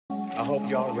I hope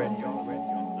y'all ready.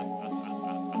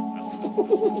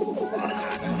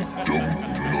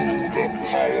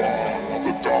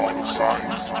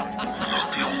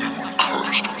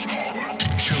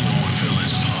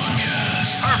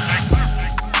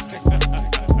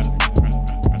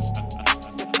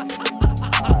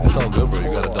 It's all good, bro. You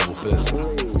got a double fist.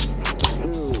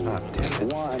 Ah, damn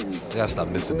it. I gotta stop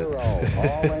missing it.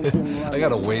 I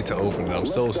gotta wait to open it. I'm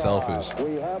so selfish.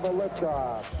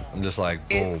 I'm just like,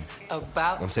 boom. It's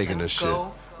about I'm taking to this shit.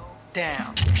 go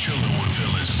down. Chillin' with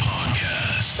Phyllis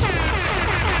podcast.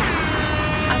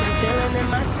 I've been feeling in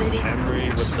my city. Emery,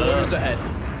 what's up?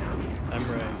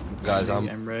 Emery. Guys,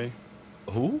 Emery.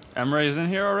 Who? Emery's in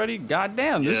here already? God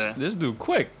damn, Yeah. this dude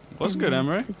quick. What's good,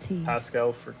 Emery?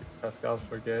 Pascal's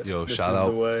forget. Yo, This shout is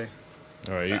out. The way.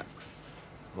 All right, Facts.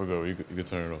 we're good. You can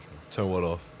turn it off. Turn what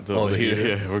off? The heater.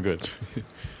 Yeah, we're good.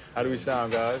 How do we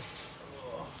sound, guys?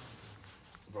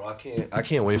 Bro, I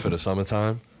can't wait for the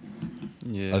summertime.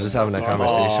 Yeah. I was just having that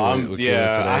conversation with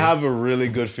Kira today. I have a really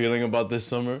good feeling about this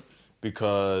summer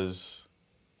because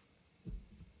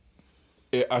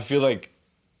I feel like,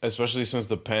 especially since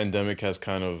the pandemic has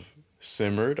kind of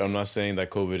simmered. I'm not saying that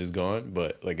COVID is gone,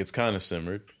 but like it's kind of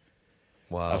simmered.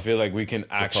 Wow. I feel like we can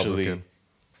actually.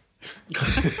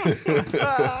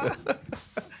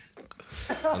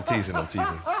 I'm teasing.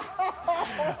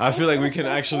 I feel like we can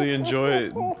actually enjoy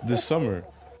it this summer,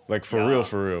 like for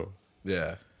real.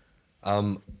 Yeah.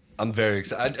 I'm very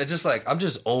excited. I'm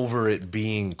just over it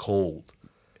being cold.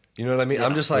 You know what I mean?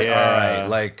 I'm just like, Yeah. all right,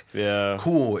 like, Yeah.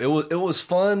 cool. It was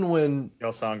fun when.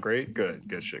 Y'all sound great. Good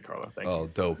shit, Carlo. Thank you. Oh,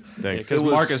 dope. Thanks. Because It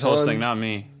was Mark is hosting, fun. not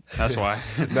me. That's why.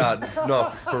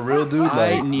 No, for real, dude.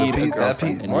 I Like, need a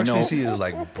girlfriend, and Mark's you know- PC is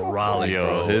like brawling, Yo,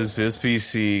 bro. his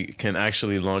PC can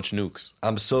actually launch nukes.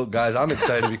 I'm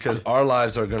excited because our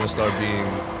lives are gonna start being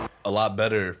a lot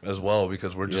better as well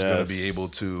because we're just gonna Yes. be able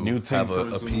to New have things a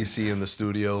coming soon. PC in the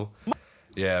studio.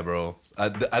 Yeah, bro.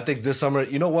 I think this summer.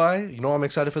 You know why? You know I'm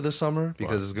excited for this summer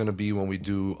because it's gonna be when we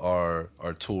do our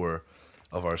tour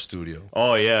of our studio.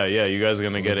 Oh yeah. You guys are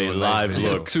gonna get do a a nice live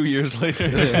video. look, 2 years later.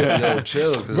 Yo,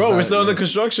 chill, 'cause bro. We're it's still not- under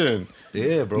construction.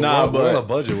 Yeah, bro. Nah, we're on but a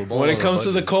budget. We're when on it a comes to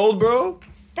the budget. cold, bro.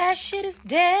 That shit is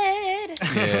dead.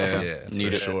 yeah, Need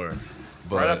for it. sure.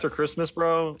 But Right after Christmas,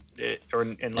 bro. Like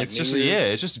It's just New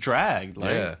Year's. it's just dragged. Like,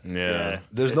 yeah, Yeah.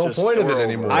 there's It's no just- point of we're it over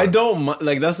anymore. I don't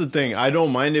like. That's the thing. I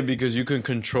don't mind it because you can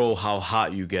control how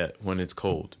hot you get when it's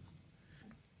cold.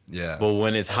 Yeah, But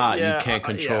when it's hot, Yeah, you can't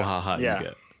control yeah, how hot yeah. you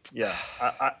get. Yeah.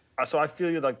 So I feel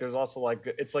you. Like, there's also like,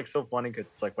 it's like so funny because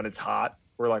it's like when it's hot,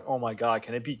 we're like, oh my god,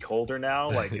 can it be colder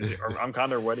now? Like, I'm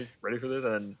kind of ready for this.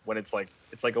 And then when it's like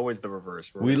always the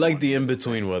reverse. We're We always like going- the in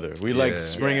between weather. We like Yeah.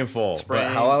 spring and fall. Spring,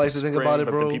 how I like to think about it,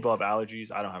 but bro- then people have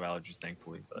allergies. I don't have allergies,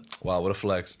 thankfully. But Wow, what a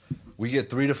flex. We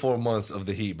get 3 to 4 months of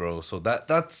the heat, bro. So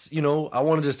that's I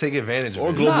want to just take advantage of Or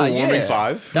it. global Nah, warming yeah.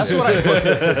 5. That's what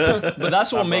but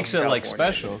that's what I'm makes from it like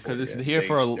California, special because it's yeah, here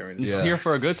for during it's the- here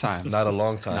for a good time. Not a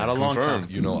long time. Not a long Confirmed.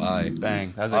 time. You know I.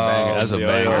 Bang. That's a banger. That's a yo,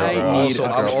 banger. yo, I bro. need So a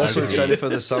I'm girlfriend. also excited for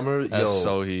the summer. That's Yo,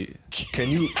 so heat. can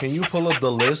you pull up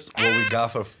the list what we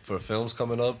got for films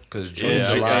coming up? Because June,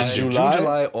 Yeah, July, July? June,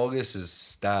 July, August is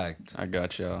stacked. I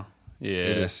got y'all. Yeah.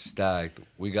 It is stacked.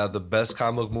 We got the best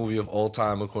comic book movie of all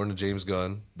time according to James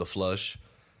Gunn, The Flush.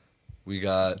 We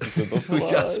got we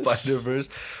got Spider-Verse.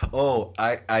 Oh,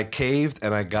 I caved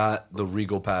and I got the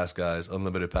Regal Pass, guys,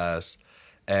 unlimited pass.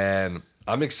 And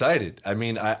I'm excited. I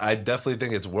mean, I definitely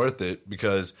think it's worth it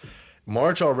because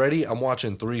March already, I'm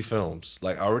watching 3 films.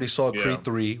 Like I already saw Yeah. Creed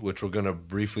 3, which we're gonna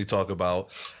briefly talk about.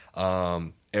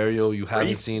 Ariel, you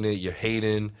haven't seen it, you're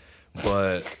hating.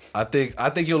 But I think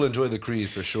you'll enjoy the Creed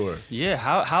for sure. Yeah,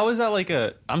 how is that like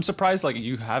a I'm surprised like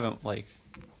you haven't like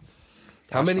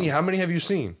How many have you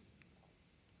seen?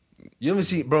 You haven't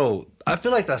seen, bro. I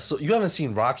feel like that's so, you haven't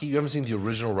seen Rocky. You haven't seen the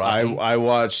original Rocky. I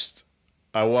watched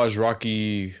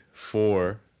Rocky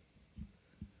 4.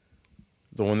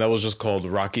 The one that was just called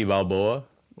Rocky Balboa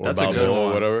or That's a good Balboa or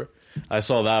one. whatever. I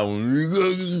saw that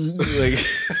one. Like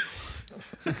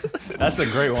That's a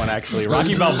great one actually.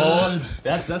 Rocky Balboa.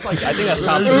 That's like I think that's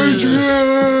top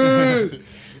 3.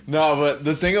 no, but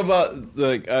the thing about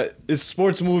like it's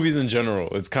sports movies in general.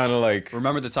 It's kind of like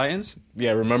Remember the Titans?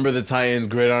 Remember the Titans,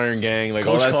 Gridiron Gang, like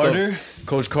all Coach that Carter? stuff.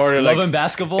 Coach Carter, Love like and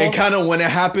basketball. it kind of when it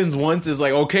happens once, it's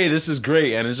like okay, this is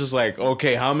great, and it's just like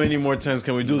okay, how many more times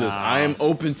can we do this? Nah. I am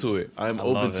open to it. I'm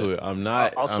open love to it. it. I'm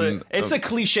not. I'll say- It's a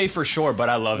cliche for sure, but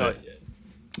I love No, it.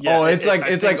 yeah, it's I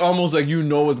like think- almost like you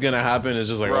know what's gonna happen. It's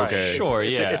just like Right. okay, Sure,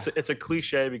 It's yeah. it's a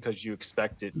cliche because you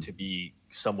expect it to be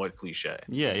somewhat cliche.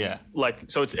 Yeah. Like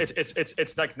so,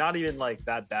 it's like not even like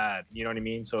that bad. You know what I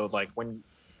mean? So like when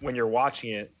you're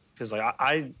watching it, because like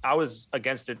I was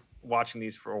against it watching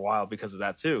these for a while because of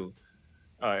that too,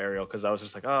 Ariel. Because I was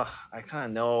just like, oh, I kind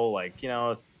of know, like, you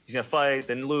know, he's gonna fight,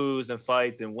 then lose, then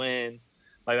fight, then win.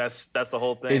 Like that's the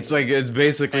whole thing. It's like it's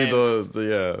basically And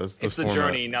it's it's the format.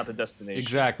 journey, not the destination.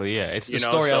 Exactly, yeah. It's the You know,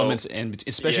 story so- elements, and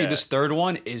especially Yeah. this third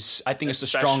one is, I think, it's the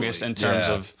strongest in terms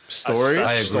Yeah. of Story?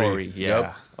 I agree. story. Yeah.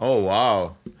 Yep. Oh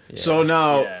wow! So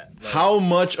now, Yeah, like- how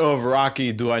much of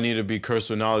Rocky do I need to be cursed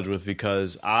with knowledge with?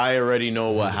 Because I already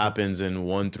know what happens in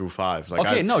 1 through 5. Like,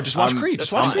 Okay, no, just watch Creed.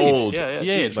 Just watch I'm Creed. old. Yeah,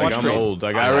 Yeah, dude, just Like watch I'm Creed. old.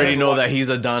 Like I I already haven't know watched- that he's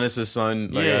Adonis's son.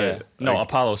 Like, Yeah. No,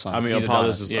 Apollo's son. I mean He's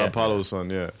Apollo's Adonis. Yeah. Apollo's son.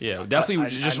 Yeah. Yeah, definitely I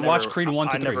just never- watch Creed 1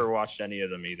 to I 3. never watched any of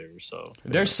them either. So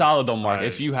They're solid though, Mark. Right.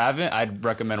 If you haven't, I'd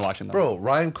recommend watching them. Bro,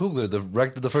 Ryan Coogler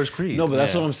directed the first Creed. No, but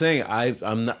that's Yeah. what I'm saying.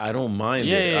 I'm not, I don't mind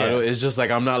Yeah, it. yeah, I don't, yeah. it's just like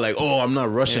I'm not like, oh, I'm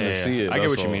not rushing to see it. I get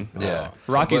That's what you all. mean. Yeah.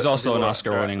 Rocky's But also an People are-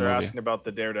 Oscar-winning they're movie. asking about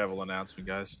the Daredevil announcement,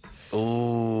 guys.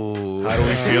 Ooh. How do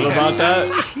we feel about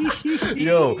that?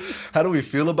 Yo, how do we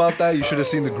feel about that? You should have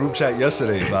seen the group chat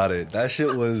yesterday about it. That shit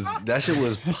was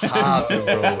popping,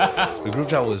 bro. The group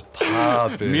chat was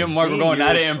popping. Me and Mark were going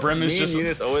at it, and Brim is Me just. and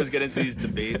Eunice always get into these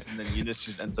debates, and then Eunice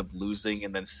just ends up losing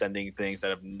and then sending things that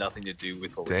have nothing to do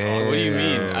with what we're Damn. What do you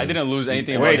mean? I didn't lose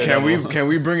anything. Wait, about can Daredevil.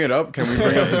 we bring it up? Can we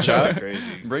bring up the talking chat? about.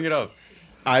 Crazy. bring it up?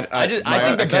 I think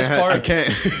the best part- I can't.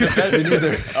 Me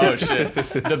neither. Oh shit!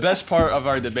 The best part of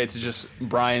our debates is just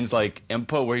Brian's like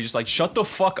input, where he's just like, "Shut the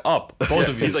fuck up, both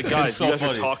of you." He's like, It's guys, so you guys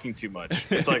funny. are talking too much.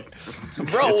 It's like,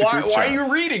 Bro, it's a why group are chat.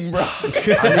 you reading, bro?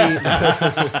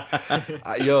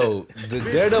 Yo, the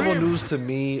Daredevil news to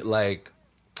me, like,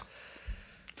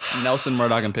 Nelson,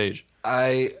 Murdoch, and Page.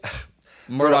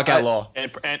 Murdoch I- at law.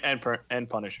 and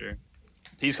Punisher.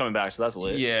 He's coming back, so that's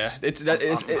lit. Yeah,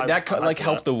 that like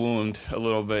helped the wound a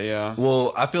little bit. Yeah.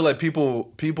 well, I feel like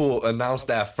people announced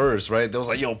that first, right? They was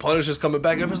like, "Yo, Punisher's coming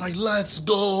back." Everyone's like, "Let's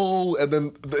go!" And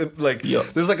then, like,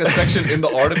 there's like a section in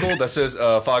the article that says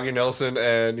Foggy Nelson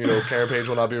and Karen Page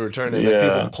will not be returning. And then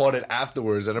Yeah. people caught it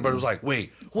afterwards, and everybody was like,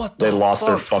 "Wait, what?" They the lost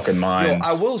their fuck? fucking minds.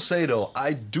 Yo, I will say though,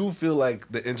 I do feel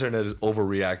like the internet is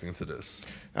overreacting to this.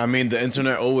 I mean, the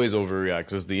internet always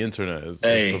overreacts. It's the internet. Is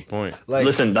Hey. the point. Like,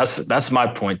 Listen, that's my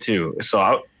point too. So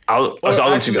I'll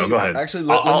let you go. Go ahead. Actually,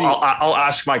 I'll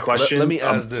ask my question. Let me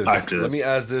ask this. after Let me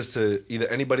ask this to either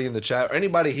anybody in the chat or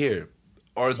anybody here.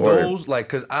 Are Word. those like?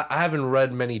 Because I haven't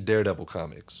read many Daredevil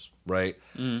comics, right?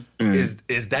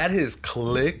 Is that his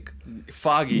clique?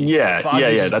 Foggy. Yeah,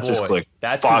 Foggy's yeah. That's his boy. click.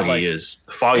 That's Foggy his,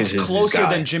 like, Foggy's it's his closer guy.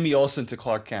 than Jimmy Olsen to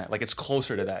Clark Kent. Like it's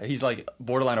closer to that. He's like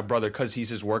borderline a brother because he's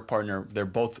his work partner. They're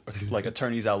both like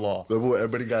attorneys at law. Remember when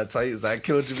everybody got tight? Zach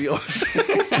killed Jimmy Olsen.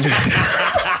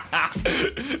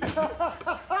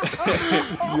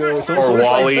 Yo, so Or it's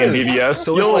Wally like and this. BBS.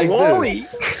 So Yo, it's like Wally.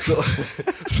 this.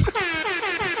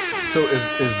 So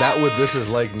is that what this is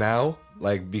like now?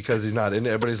 Like because he's not in it,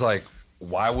 everybody's like,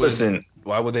 why would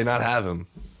they not have him?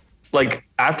 Like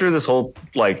after this whole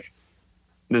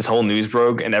news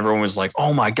broke and everyone was like,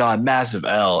 "Oh my god, massive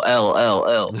L."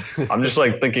 I'm just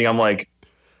like thinking, I'm like,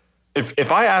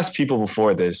 if I asked people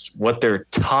before this what their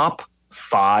top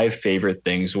 5 favorite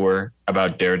things were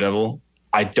about Daredevil,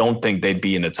 I don't think they'd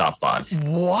be in the top 5.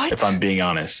 What? If I'm being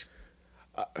honest.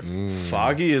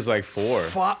 Foggy is like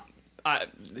 4.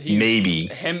 Maybe.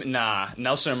 Him. Nah,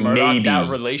 Nelson and Murdoch. Maybe. That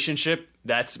relationship.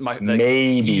 That's my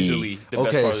Maybe. easily the best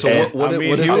Okay, part. so of the And- what I mean,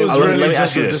 what he if was they- really let me just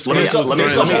ask you a this. Let me disgrace.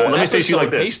 There's a whole say to you like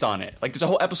episode this. based on it. Like there's a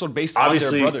whole episode based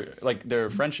Obviously- on their brother, like their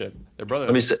friendship, their brother.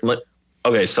 Let me say.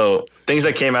 Okay, so things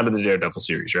that came out of the Daredevil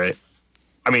series, right?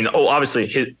 I mean,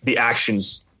 obviously the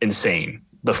action's insane.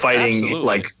 The fighting, Absolutely.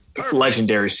 like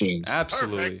legendary scenes.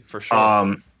 Absolutely, for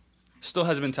sure. Still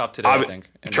has been top today, I think.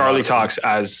 And Charlie obviously-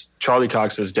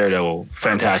 Cox as Daredevil,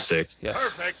 fantastic. Yes.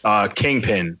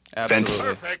 Kingpin,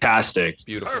 Absolutely. fantastic.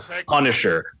 Beautiful.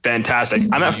 Punisher, fantastic.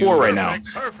 I'm at 4 right now,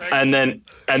 and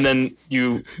then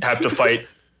you have to fight,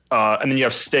 and then you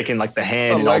have Stick in like the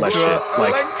hand and all that shit.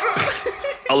 Like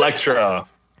Elektra.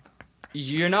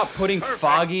 You're not putting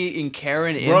Foggy and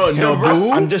Karen in. Bro,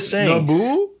 Naboo? I'm just saying.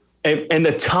 Naboo? And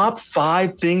the top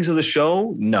 5 things of the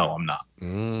show? No, I'm not.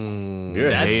 You're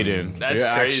That's- hating. that's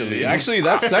You're crazy. Actually,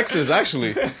 that's sexist.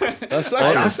 Actually, that's That's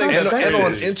sexist. not and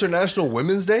on sexist. International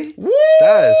Women's Day?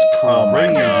 That is crazy,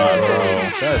 my God,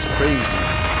 bro. That's crazy.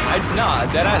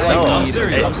 I'm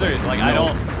serious. I'm serious. Like I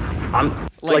don't. I'm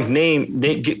like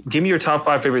give me your top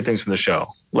 5 favorite things from the show.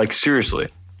 Like seriously.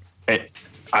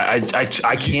 I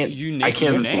can't. You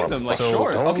can't name them like So, sure.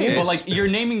 Okay, okay. but like you're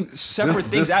naming separate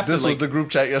things after. This like, was the group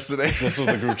chat yesterday. This was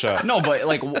the group chat. no, but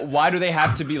like, why do they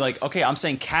have to be like? Okay, I'm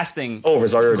saying casting. Oh,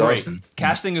 Rosario great. Dawson.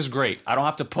 Casting is great. I don't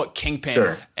have to put Kingpin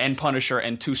Sure. and Punisher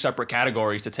in two separate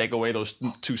categories to take away those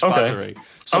two spots Okay. already.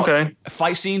 So, Okay.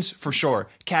 fight scenes for sure.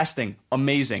 Casting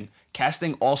amazing.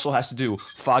 Casting also has to do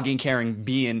Foggy and Karen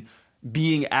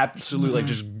being absolutely like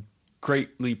just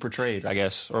greatly portrayed, I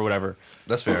guess, or whatever.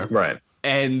 That's fair. Right.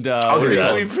 And I'll what's agree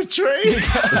it with called? that. Portrayed.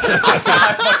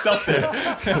 I fucked up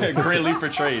there. Greatly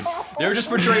portrayed. They were just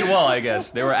portrayed well, I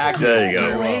guess. They were acting. There you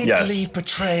go. Greatly Yes.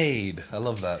 portrayed. I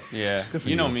love that. Yeah,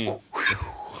 you know me.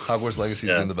 Hogwarts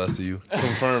Legacy's Yeah. been the best of you.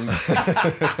 Confirmed.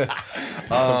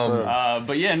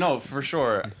 But yeah, no, for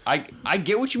sure. I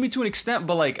get what you mean to an extent,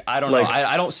 but like I don't know. Like-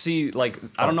 I don't see like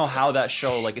I don't know how that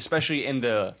show like especially in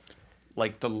the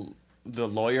like the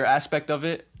lawyer aspect of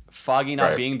it. Foggy not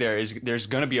Right. being there is there's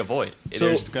gonna be a void. So,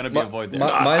 There's gonna be a void there.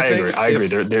 I thing, agree. I agree.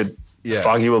 if- They're Yeah.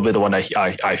 Foggy will be the one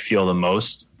I feel the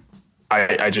most.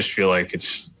 I just feel like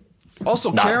it's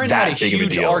Also, not Karen that had a big of a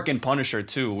huge deal. arc in Punisher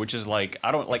too, which is like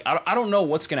I don't know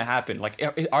what's gonna happen. Like,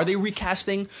 are they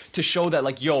recasting to show that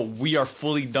like, yo, we are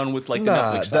fully done with like the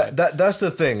Nah, Netflix side? that's the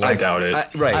thing. Like, doubt it.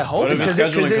 Right. I hope What if it's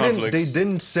because scheduling they conflicts?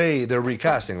 didn't say they're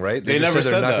recasting, right? They just never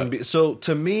they're said not that. gonna be. So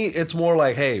to me, it's more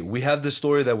like, hey, we have this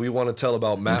story that we want to tell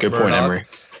about Matt Good point, Murdock. Emery.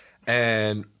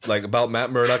 And like about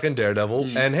Matt Murdock and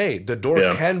Daredevil, and hey, the door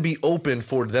Yeah. can be open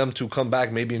for them to come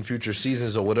back, maybe in future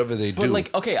seasons or whatever they But do.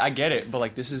 like, okay, I get it, but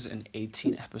like, this is an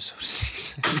 18 episode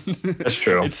season. That's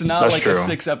true. It's not That's like true. a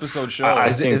 6 episode show. I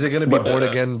is it going to be but- Born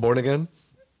Again? Born Again?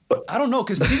 I don't know,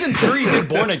 because season 3 did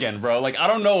Born Again, bro. Like, I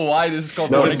don't know why this is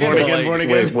called No, Born Again. Born but, Again, like, Born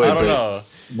Again. Wait, I don't but- know.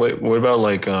 Wait, what about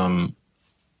like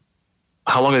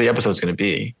how long are the episodes going to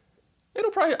be? It'll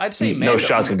probably, I'd say Mando. No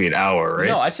shot's going to be an hour, right?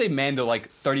 No, I'd say Mando like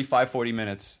 35, 40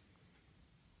 minutes.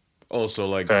 Also,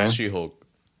 like Okay. She-Hulk.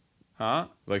 Huh?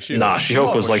 Like She-Hulk. Nah,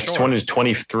 She-Hulk was like short.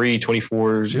 23,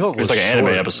 24. She-Hulk It was was like an anime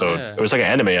short. episode. Yeah. It was like an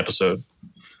anime episode.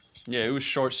 Yeah, it was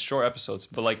short episodes,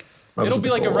 but like, That it'll was be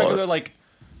like a a lot. regular like,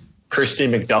 Kirsty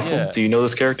McDuffie. Yeah. Do you know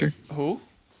this character? who?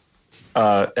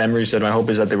 Emery said, "My hope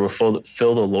is that they will fill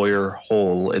the lawyer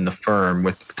hole in the firm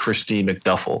with Kirsty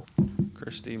McDuffie.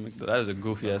 Kirsty McDuffie. That is a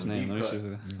goofy ass name. Let me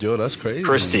see. Yo, that's crazy.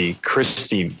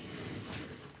 Christy.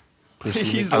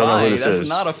 He's I don't know who lying. this That's is.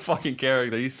 not a fucking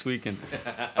character. He's tweaking.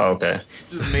 Oh, okay.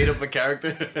 Just made up a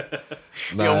character.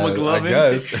 Nah, Yo, McLovin. I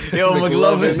guess. Yo,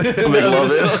 McLovin.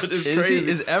 McLovin. Is Is,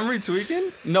 crazy. is Emery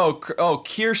tweaking? No.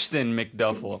 Kirsten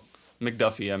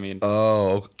McDuffie. I mean.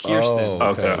 Oh, Kirsten.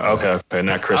 Okay.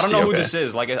 Not Christy. I don't know who okay. this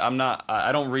is. Like, I'm not.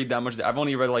 I don't read that much. I've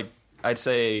only read like I'd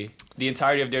say the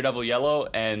entirety of Daredevil Yellow,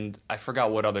 and I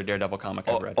forgot what other Daredevil comic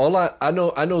I've read. All I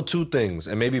know two things,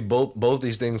 and maybe both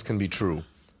these things can be true.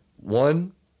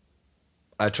 One,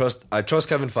 I trust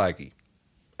Kevin Feige,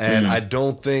 and I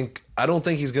don't think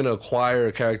he's gonna acquire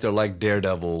a character like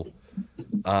Daredevil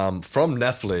from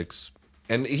Netflix.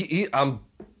 And I'm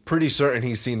pretty certain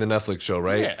he's seen the Netflix show,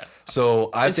 right? Yeah. So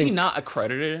I Is think he not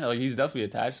accredited? Like, he's definitely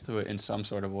attached to it in some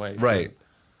sort of way. right.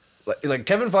 Like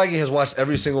Kevin Feige has watched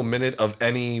every single minute of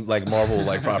any like Marvel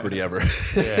like property ever.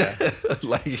 Yeah.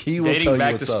 Like he will tell Dating you back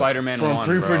to what's up. Spider-Man From 1,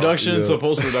 bro. pre-production to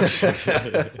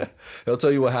post-production. He'll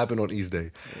tell you what happened on East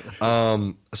Day.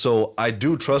 So I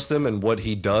do trust him and what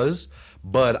he does,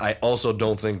 but I also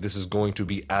don't think this is going to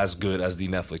be as good as the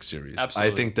Netflix series.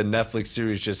 Absolutely. I think the Netflix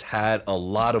series just had a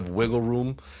lot of wiggle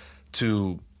room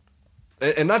to,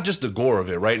 and not just the gore of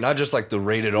it, right? Not just like the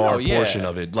rated R yeah. portion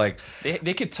of it. Like They could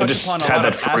They touch just upon a had lot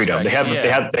that of freedom.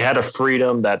 aspects. They had a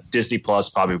freedom that Disney Plus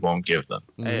probably won't give them.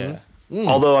 Yeah.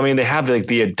 Although I mean, they have like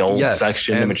the adult Yes,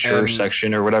 section, the and- mature and-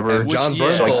 section, or whatever. and John yeah.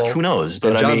 So, Bernthal, like, who knows? But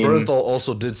and I John mean, Bernthal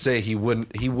also did say he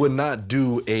would not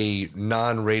do a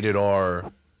non-rated R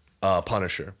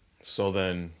Punisher. So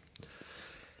then,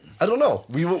 I don't know.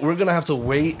 We're gonna have to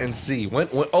wait and see. When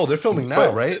oh, they're filming now,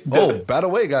 But right? the- By the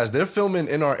way, guys, they're filming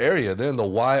in our area. They're in the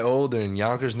YO. They're in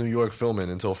Yonkers, New York, filming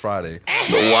until Friday.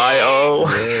 the YO.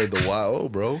 Yeah, the YO,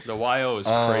 bro. The YO is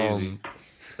crazy.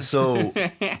 So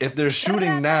if they're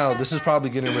shooting now, this is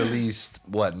probably getting released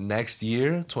next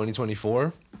year,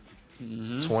 2024,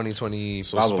 2020,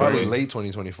 so Probably. probably late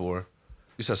 2024.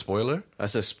 You said spoiler? I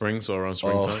said spring, so around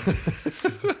springtime.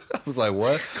 I was like,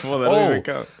 what? Come on, that doesn't even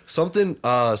count.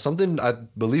 Something I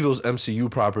believe it was MCU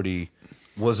property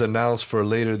was announced for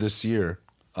later this year,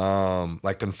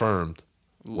 like confirmed.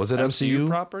 Was it MCU?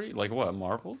 property? Like what?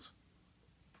 Marvel's?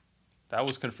 That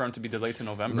was confirmed to be delayed to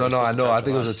November. No, It's I supposed to know. come I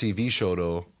think it July. was a TV show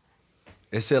though.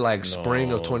 It said like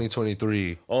spring of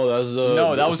 2023. Oh, that's the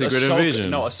No, that was Secret Ahsoka. Invasion.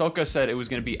 No, Ahsoka said it was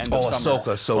going to be end of Oh, summer.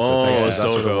 Ahsoka. Oh, Thank you. That's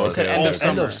what it Ahsoka. was. It said end of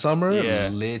End of summer. summer? Yeah.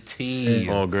 Litty.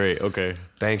 Oh, great. Okay.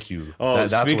 Thank you. Oh,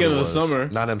 That's speaking what it of the was. summer.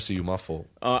 Not MCU, my fault.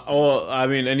 I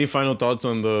mean, any final thoughts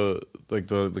on the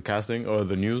casting or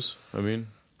the news? I mean,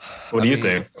 What do you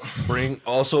think? Bring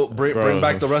Bro.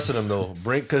 back the rest of them though.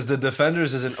 Because the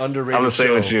Defenders is an underrated I'm the same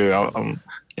show. with you.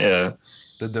 Yeah.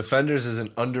 The Defenders is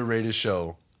an underrated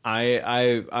show.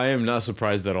 I am not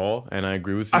surprised at all, and I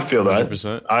agree with you. I feel that.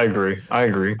 100%. I agree.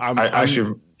 I'm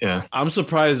Actually, yeah. I'm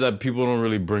surprised that people don't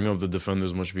really bring up the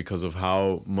Defenders much because of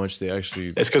how much they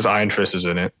actually. It's because Iron Fist is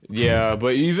in it. Yeah,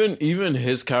 but even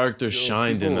his character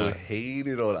shined in People that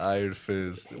hated on Iron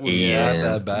Fist. It was Yeah. not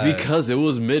that bad. because it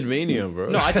was mid Mania, bro.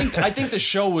 No, I think the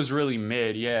show was really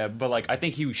mid, yeah, but like I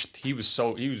think he was pretty.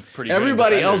 Good in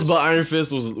everybody else Defenders. but Iron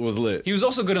Fist was lit. He was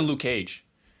also good in Luke Cage.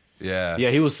 yeah. Yeah,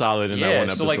 he was solid in that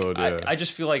one so episode. like yeah. I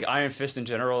just feel like Iron Fist in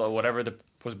general or whatever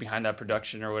was behind that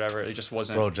production or whatever, it just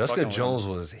wasn't. Bro, Jessica fucking with him. Jones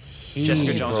was heat,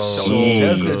 Jessica Jones bro. is so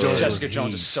good. Jessica Jones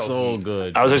heat. is so so heat.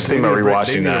 good. I was just thinking They about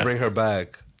need to rewatching that. bring her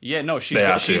back. Yeah, no, she's They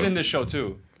have she's to. in this show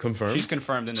too. Confirmed. She's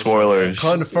confirmed in this Spoilers.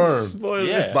 Confirmed.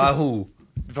 Yeah. By who?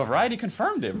 show. Variety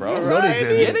confirmed it, bro. No, they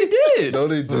didn't. Yeah, they did. No,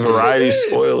 they didn't. Variety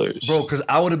spoilers. Bro, because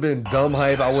I would have been dumb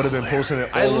hype. I would have been posting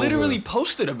it all I literally over.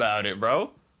 posted about it, bro.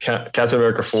 Captain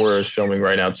America 4 is filming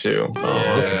right now too. Oh,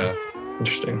 okay. Yeah.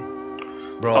 Interesting.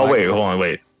 Bro, Oh wait, hold on,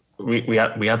 wait. We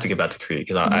have to get back to Creed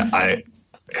because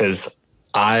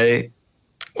I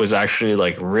was actually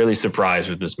like really surprised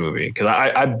with this movie because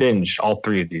I binged all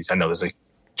three of these. I know there's a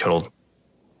total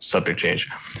subject change,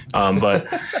 but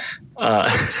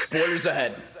Spoilers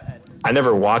ahead. I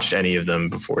never watched any of them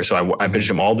before, so I binged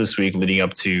them all this week leading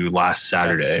up to last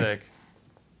Saturday, That's sick.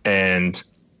 and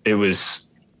it was.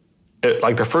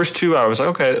 Like the first two, I was like,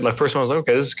 okay. The first one, I was like,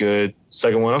 okay, this is good.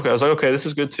 Second one, okay, I was like, okay, this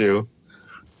is good too.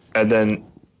 And then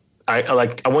I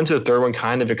went to the third one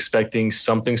kind of expecting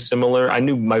something similar. I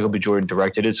knew Michael B. Jordan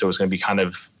directed it, so it was going to be kind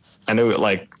of, I knew it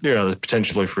like, you know,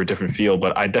 potentially for a different feel,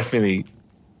 but I definitely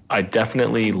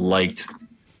liked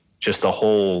just the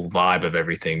whole vibe of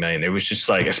everything, man. It was just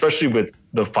like, especially with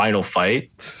the final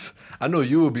fight. I know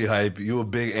you would be hype. You a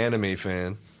big anime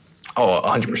fan. Oh,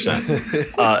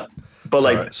 100%. But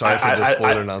like, Sorry for the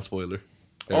spoiler, I- non-spoiler.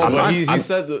 Oh, I'm but not- he I'm-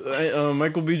 said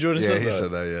Michael B. Jordan Yeah, said he that.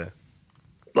 said that. Yeah.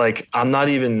 like I'm not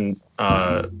even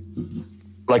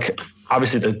like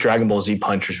obviously the Dragon Ball Z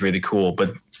punch was really cool,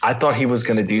 but I thought he was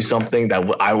going to do something that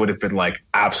I would have been like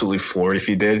absolutely floored if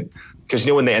he did, because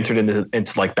you know when they entered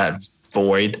into like that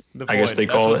void, The I guess Void, they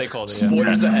that's call what it, they called it. Yeah.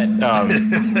 Spoilers ahead.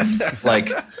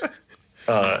 like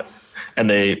and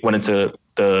they went into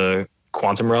the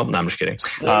quantum realm. No, I'm just kidding.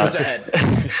 Spoilers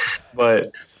ahead.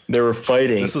 But they were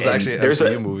fighting. This was and actually an there's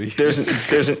MCU a movie. There's an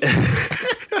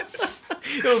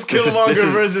It was This is- Killmonger this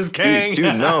is- versus Kang.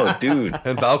 Dude, no, dude.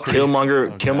 And Valkyrie.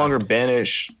 Killmonger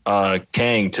banished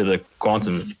Kang to the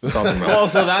quantum realm. Oh,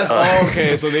 so that's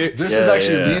okay. So they This Yeah, is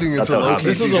actually yeah. leading That's into how it Loki.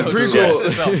 happens. This is a season prequel. two. Switch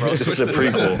this up, bro. This is a Switch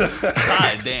this prequel. up.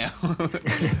 God damn.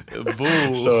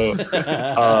 Boo. So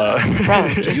Bro,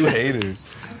 You just hated.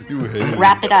 You hated.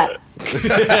 wrap it up.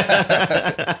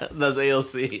 that's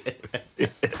AOC.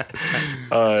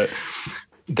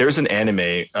 there's an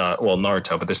anime, well,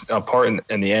 Naruto, but there's a part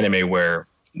in the anime where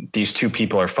these two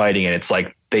people are fighting, and it's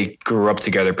like they grew up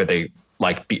together, but they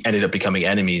like ended up becoming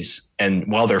enemies. And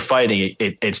while they're fighting,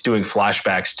 it's doing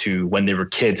flashbacks to when they were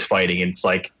kids fighting, and it's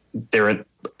like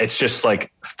it's just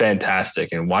like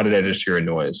fantastic. And why did I just hear a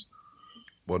noise?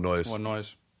 What noise? What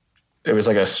noise? It was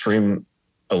like a stream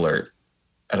alert.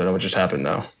 I don't know what just happened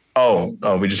though. Oh,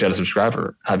 we just got a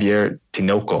subscriber, Javier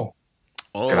Tinoco.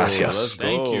 Oh, Gracias. let's go.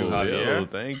 Thank you, Javier. Yo,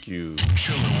 thank you.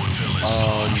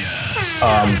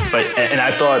 But and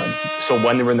I thought so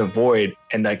when they were in the void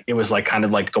and like it was like kind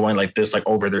of like going like this, like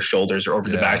over their shoulders or over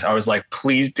the Yeah. backs. I was like,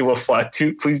 please do a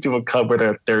cut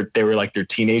where they were like their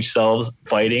teenage selves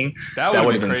fighting. That That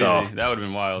would would've have been been crazy. tough. That would have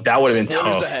been wild. That would have been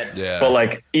Spoilers tough. ahead. Yeah. But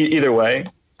like either way,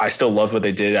 I still loved what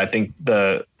they did. I think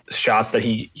the shots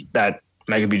that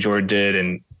Michael B. Jordan did,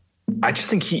 and I just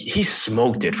think he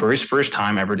smoked it for his first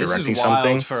time ever This directing is wild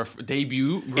something. for a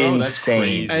debut, bro. That's Insane.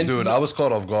 crazy. And- Dude, I was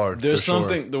caught off guard. There's for sure.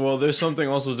 something. Well, there's something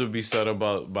also to be said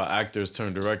about actors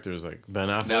turned directors, like Ben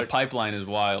Affleck. That pipeline is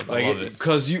wild. I love Like, it.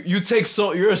 because you take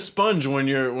you're a sponge when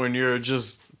you're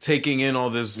just taking in all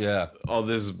this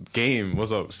game.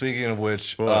 What's up? Speaking of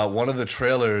which, What? one of the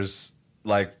trailers,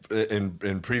 like in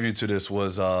preview to this,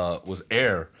 was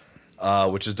Air,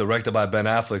 which is directed by Ben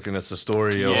Affleck, and it's the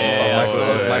story of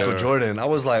Michael Jordan. I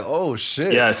was like, oh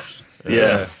shit, Yes.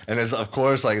 Yeah. and it's of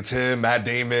course like it's him, Matt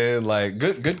Damon, like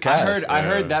good cast. I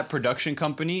heard that production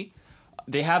company.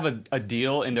 they have a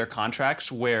deal in their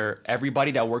contracts where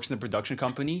everybody that works in the production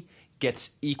company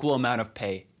gets equal amount of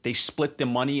pay. They split the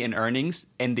money and earnings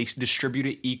and they distribute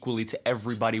it equally to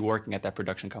everybody working at that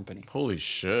production company, Holy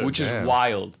shit. which is Damn.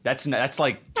 wild. That's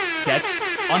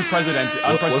unprecedented.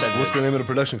 What's the name of the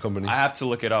production company? I have to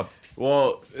look it up,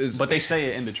 well, it's, but they say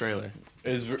it in the trailer.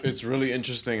 it's really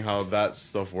interesting how that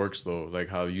stuff works though. Like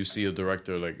how you see a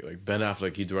director like Ben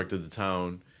Affleck, he directed The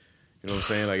Town. You know what I'm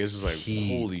saying? Like it's just like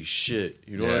holy shit.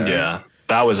 You know what I mean? Yeah,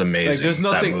 that was amazing. Like there's that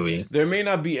nothing. movie. There may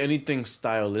not be anything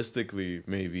stylistically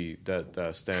maybe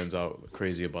that stands out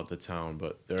crazy about The Town,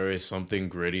 but there is something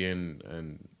gritty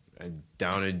and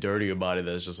down and dirty about it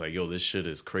that's just like, yo, this shit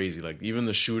is crazy. Like even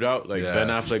the shootout, like Yeah. Ben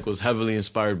Affleck was heavily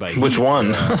inspired by Which Heat.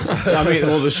 one? I mean,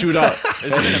 well, the shootout.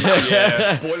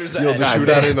 Yeah, Spoilers Yo, ahead. the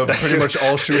shootout in the pretty much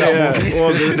all shootout Yeah, movie.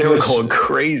 well, They were going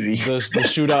crazy. the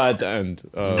shootout at the end.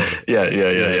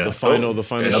 Yeah. The final Another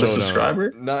showdown.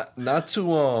 subscriber.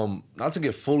 Not to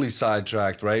get fully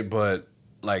sidetracked, right? But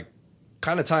like,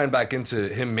 kind of tying back into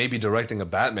him maybe directing a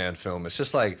Batman film. It's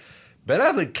just like Ben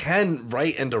Affleck can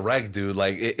write and direct, dude.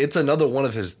 Like it's another one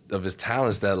of his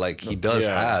talents that like he does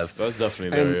Yeah, have. that's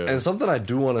definitely there. And, yeah. and something I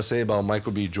do want to say about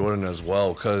Michael B. Jordan as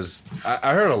well, because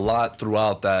I heard a lot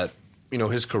throughout that, you know,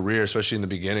 his career, especially in the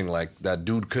beginning, like that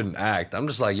dude couldn't act. I'm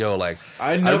just like, yo, like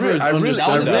I never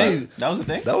understood that. That was a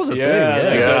thing. That was a Yeah, thing.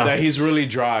 like Yeah. that he's really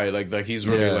dry, like he's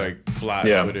really Yeah. like flat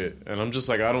Yeah. with it, and I'm just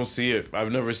like, I don't see it.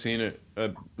 I've never seen it.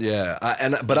 Yeah, I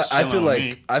chilling on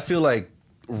me. feel like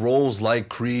roles like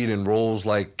Creed and roles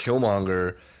like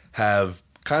Killmonger have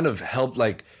kind of helped.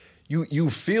 Like you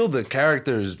feel the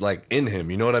characters like in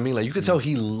him. You know what I mean? Like you could tell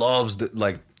he loves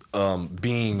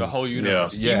being The whole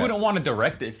universe. Yeah. He wouldn't want to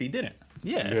direct it if he didn't.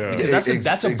 Yeah, Yeah. because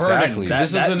that's a burden. Exactly.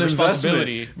 This is an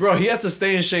responsibility. investment, bro. He had to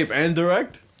stay in shape and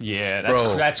direct. Yeah,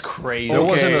 Bro. that's crazy. There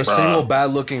wasn't a bro. single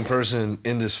bad looking person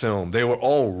in this film. They were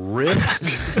all ripped.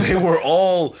 They were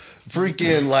all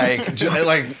freaking like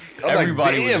I'm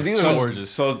Everybody like, damn, was these are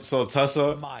gorgeous. So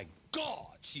Tessa, My God,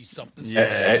 she's something. Yeah,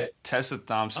 Eh, Tessa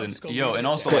Thompson. Yo, and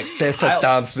also like Tessa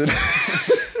Thompson.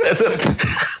 That's it.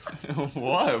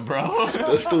 what, bro?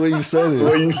 That's the way you said The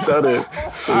way it. you said it.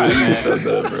 The way you said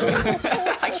that, bro.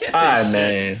 I can't say Ah, shit.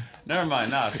 man. Never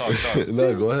mind. Nah, talk.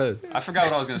 No, go ahead. I forgot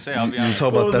what I was gonna say. I'll be You honest.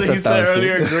 talk what about was it he Tessa said Thompson.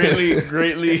 earlier?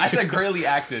 Greatly. I said greatly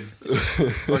acted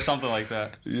or something like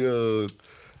that. Yo,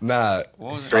 nah,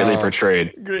 What was it? Greatly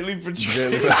portrayed. greatly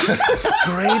portrayed.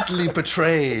 greatly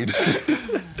portrayed.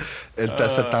 And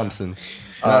Tessa Thompson.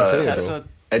 Nah, say it, bro. Tessa.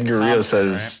 Edgar Rio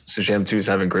Thompson, says Shazam 2 is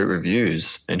having great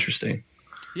reviews. Interesting.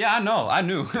 Yeah, I know. I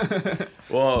knew.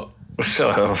 Well,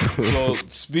 So, so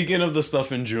speaking of the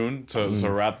stuff in June, to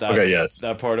wrap that Okay, yes.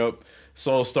 that part up.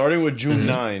 So starting with June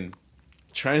 9,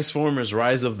 Transformers: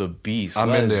 Rise of the Beast. I'm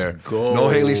in Let's there. Go. No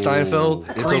Haley Steinfeld.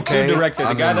 It's Creed okay. 2 directed. The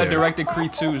I'm guy in that there. directed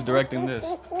Creed 2 is directing this.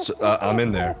 So, I'm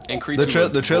in there. And Creed the 2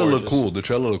 looked the trailer looked gorgeous. cool. The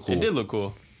trailer looked cool. It did look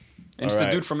cool. And it's the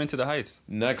Alright. dude from Into the Heights.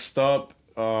 Next up,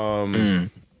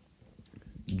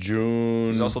 June.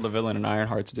 He's also the villain in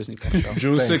Ironheart's Disney Plus show.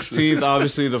 June 16th,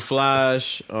 obviously The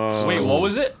Flash. Wait, what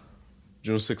was it?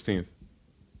 June 16th,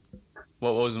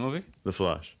 What was the movie? The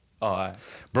Flash. Oh, all right.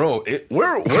 Bro,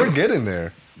 we're getting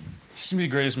there. It's gonna be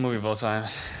the greatest movie of all time.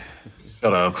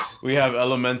 shut up. We have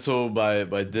Elemental by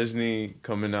Disney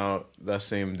coming out that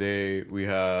same day. We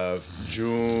have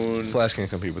June Flash can't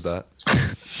compete with that.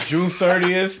 June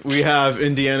 30th. We have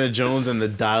Indiana Jones and the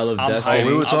Dial of I'm Destiny. Oh,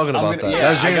 we were talking I'm about gonna- that. yeah,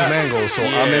 That's I James got- Mangold, so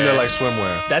I'm in there Yeah. like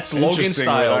swimwear. That's Logan Interesting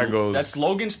where style. that goes. That's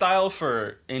Logan style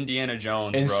for Indiana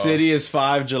Jones, bro. Insidious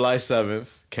 5, July 7th.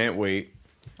 Can't wait.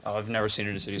 Oh, I've never seen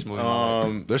an Insidious movie. in my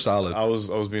life. They're solid. I was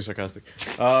being sarcastic.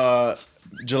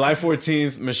 July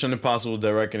 14th, Mission Impossible: Dead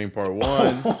Reckoning Part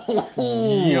 1.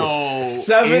 Yo,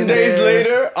 7 In days there.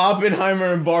 later,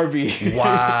 Oppenheimer and Barbie.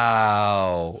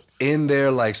 Wow. In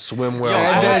there like swimwear Yo, on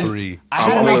and all then- three. I'm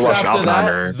Two only weeks watching after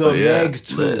Oppenheimer. that, The but yeah, Meg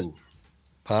 2.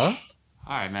 Huh? all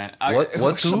right, man.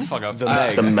 What Shut two? the fuck up. The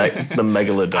I- Meg. the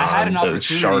Megalodon, I had an the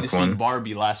opportunity shark to see one.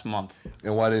 Barbie last month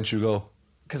And why didn't you go?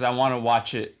 because I want to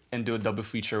watch it and do a double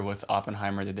feature with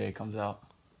Oppenheimer the day it comes out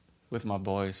with my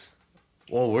boys.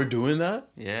 Oh, we're doing that?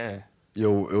 Yeah.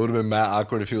 Yo, it would have been mad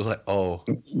awkward if he was like, oh.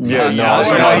 Yeah, no, Yeah, I was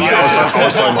talking yeah, about- yeah. I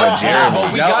was talking about Jeremy.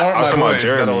 but we Y'all got- aren't I was my talking about boys that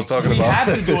I Jeremy. was talking We about.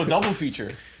 have to do a double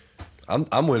feature.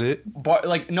 I'm with it.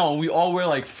 Like no, we all wear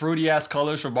like fruity ass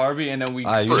colors for Barbie, and then we.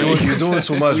 You're doing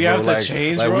too much, We bro. have to like,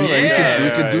 change, like, bro. We, Like, we yeah, could, we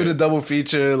could do right. the double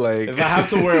feature. Like, If I have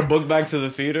to wear a book bag to the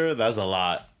theater, that's a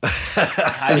lot.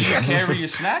 How do you carry your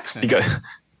snacks in? You got,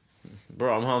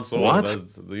 Bro, I'm Han Solo. What?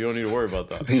 You don't need to worry about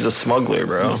that. he's a smuggler,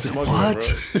 bro. Smuggler,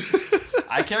 what? bro.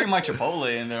 I carry my Chipotle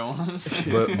in there once.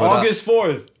 But August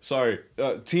 4th. Sorry.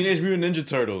 Teenage Mutant Ninja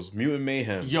Turtles. Mutant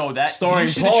Mayhem. Yo, that starring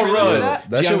did you see the Paul trailer for Rudd.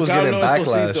 That shit was getting Giancarlo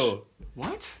backlash. Esposito.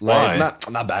 What? like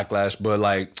Why? not backlash, but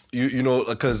like you know,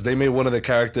 because they made one of the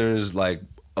characters like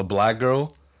a black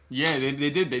girl. Yeah, they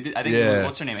did. I think Yeah.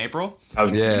 what's her name? April.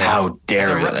 Yeah. How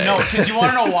dare they? No, because you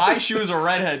want to know why? She was a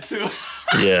redhead too.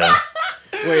 Yeah.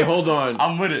 Wait, hold on.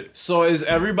 I'm with it. So is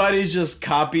everybody just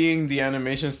copying the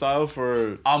animation style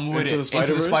for I'm with Into it. the Spider-Verse?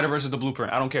 Into the Spider-Verse is the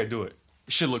blueprint. I don't care. Do it.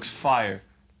 Shit looks fire.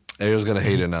 Ariel's gonna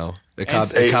hate it now. It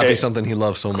Hey, copies hey. something he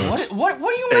loves so much. What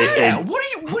are you mad Hey, at? hey. What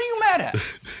are you mad at?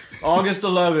 August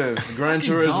 11th, Gran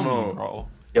Fucking Turismo. dumb, bro.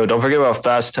 Yo, don't forget about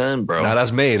Fast 10, bro. Nah,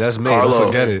 that's May. That's May. Don't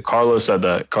forget it. Carlos said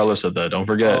that. Don't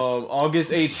forget.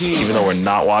 August Even 18th, though we're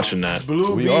not watching that.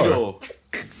 Blue We are. Beetle.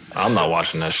 I'm not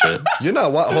watching that shit. You're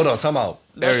not. Hold on. Time out.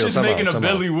 That's Ariel, just time making out, a time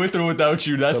out. Billy with or without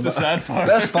you. That's the sad part.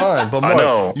 That's fine. But Mark,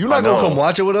 know, you're not I gonna know. come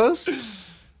watch it with us.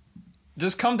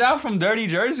 Just come down from Dirty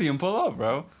Jersey and pull up,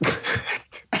 bro.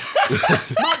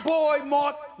 My boy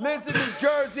Mark lives in New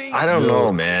Jersey. I don't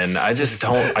know, man. I just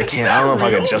don't. I can't. I don't know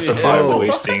if I can justify Yo.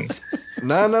 wasting.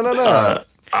 Nah.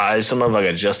 I just don't know if I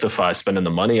can justify spending the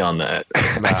money on that.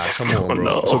 I Nah, just come on, don't bro.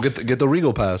 know. So get the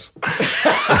Regal pass.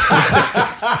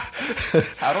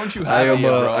 How don't you I have am it, a-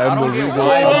 bro? I am I don't a get Regal-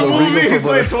 why. I'm a One movie Regal is for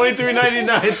like the-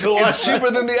 $23.99 to watch. It's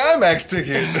cheaper than the IMAX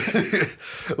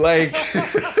ticket. Like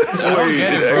I don't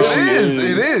get it, bro.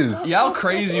 it is. Y'all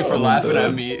crazy for laughing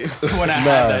at me when I had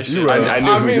Nah, that shit. you right. I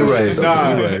knew I who mean, you were right. saying.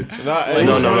 nah, You're right. nah, it Like,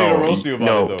 was funny to roast you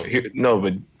about it, though. no,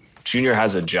 but Junior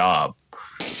has a job,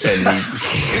 and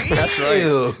That's right.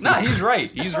 Ew. Nah, he's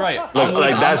right. He's right.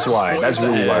 like that's why. That's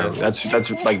really why. That's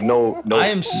like no. I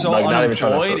am so like, not even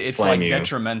trying to unemployed. It's flame like you.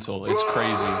 detrimental. It's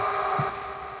crazy.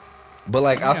 But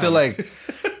like I feel like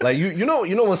you know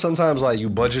when sometimes like you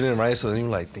budget in, right? So then you're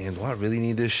like, damn, do I really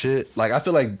need this shit? Like I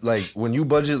feel like when you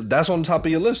budget, that's on top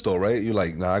of your list though, right? You're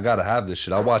like, nah, I gotta have this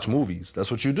shit. I watch movies. That's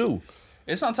what you do.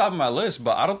 It's on top of my list,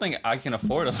 but I don't think I can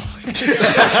afford it.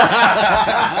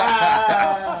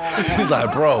 He's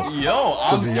like, bro. Yo,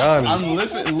 To be honest.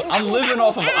 I'm living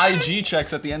off of IG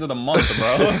checks at the end of the month,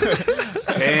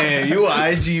 bro. Damn, you a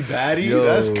IG baddie? Yo.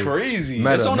 That's crazy.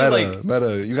 It's only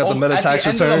Meta. You got the Oh, Meta at tax the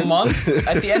end return. Of the month,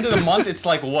 at the end of the month, it's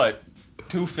like what,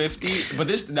 $250? But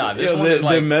this one Yo, is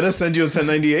like, did Meta send you a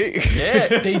 1098?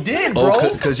 yeah, they did, bro.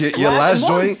 Oh, because your last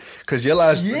month. joint, because your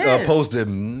last Yeah. post did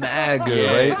mad good,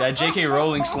 Yeah, right? that J.K.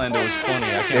 Rowling slander was funny.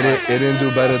 I It can't lie. didn't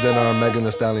do better than Megan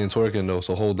Thee Stallion twerking though.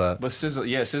 So hold that. But SZA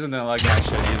didn't like that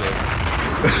shit either.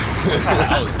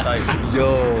 That was tight.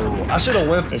 Yo, I should have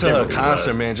went to can't her believe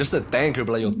concert, man, just to thank her.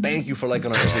 But like, yo, thank you for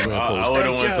liking our Instagram I post. would have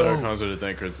Thank went to you. her concert to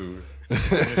thank her too.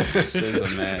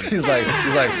 SZA, man. He's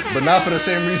like, but not for the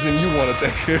same reason you want to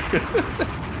thank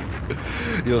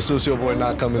her. Yo, Sucio Boy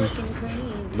not coming.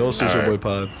 No Sucio Boy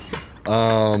pod.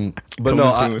 But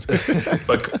no,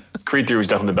 But Creed 3 was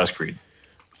definitely the best Creed.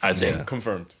 I think.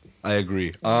 Confirmed. I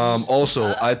agree.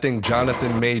 Also, I think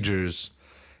Jonathan Majors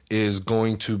is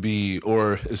going to be,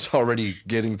 or is already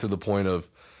getting to the point of,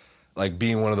 like,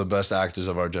 being one of the best actors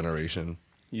of our generation.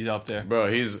 He's up there. Bro,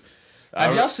 he's...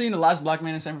 Have y'all seen The Last Black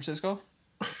Man in San Francisco?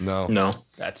 No. No.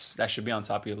 That should be on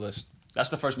top of your list. That's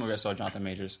the first movie I saw Jonathan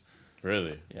Majors.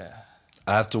 Really? Yeah.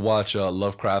 I have to watch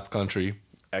Lovecraft Country.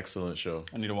 Excellent show.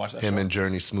 I need to watch that Him show. and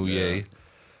Journey Smouye.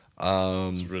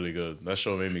 It's really good. That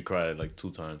show made me cry like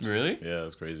 2 times. Really? Yeah,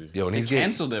 it's crazy. Yo, and They he's getting,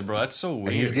 canceled it, bro. That's so weird.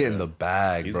 and he's getting the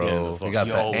bag, He's bro. getting the He got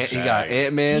fucking he got bag.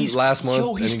 Ant-Man last month.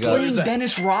 Yo, he's and he got, playing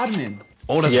Dennis Rodman.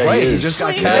 oh, that's Yeah, right. he He is. just got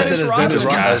Playing casted Dennis as Dennis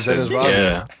Rodman. Rodman. As Dennis Rodman.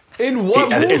 Yeah. In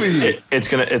what And movie?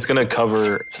 it's gonna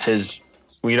cover his.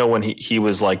 You know when he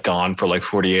was like gone for like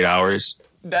 48 hours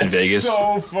That's in Vegas.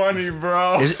 so funny,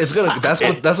 bro. It's gonna. That's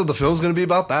what the film's gonna be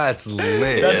about. That's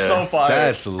lit. That's Yeah. so fire.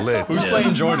 That's lit. Who's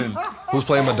playing Jordan? Who's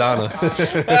playing Madonna?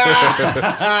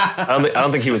 I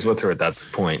don't think he was with her at that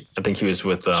point. I think he was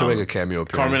with. She'll make a cameo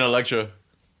appearance. Carmen Electra.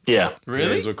 Yeah. Yeah,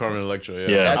 Really? he's with Carmen Electra. Yeah.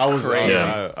 Yeah. That's I was crazy.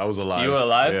 I was alive. You were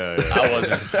alive? Yeah, yeah. I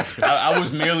wasn't. I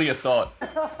was merely a thought.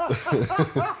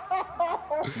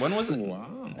 When was it?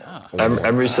 Nah.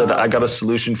 Emery said, "I got a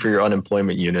solution for your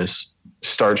unemployment, Eunice.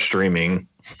 Start streaming."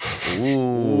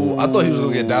 Ooh, I thought he was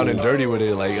gonna get down and dirty with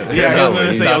it. Like, Yeah, he was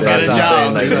gonna say, "Yo, get a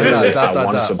job." I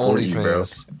want to support you, bro.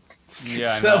 OnlyFans.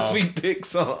 Yeah, I know. Selfie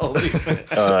pics on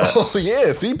OnlyFans. Oh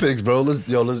yeah, feet pics, bro. Let's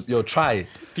try it.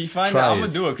 Fee Finder, Try I'm it.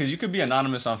 gonna do it because you could be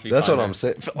anonymous on Fee That's Finder. what I'm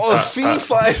saying. Oh, feet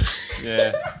fight.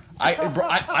 Yeah.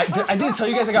 I didn't tell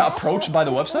you guys I got approached by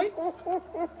the website.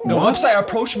 The website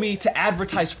approached me to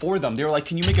advertise for them. They were like,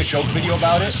 "Can you make a joke video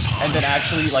about it and then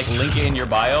actually like link it in your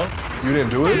bio?" You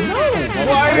didn't do it? No.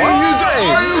 Why didn't you do it?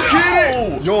 Are you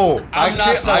kidding? Yo, I'm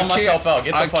not selling myself out.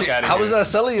 Get the fuck out of here. How is that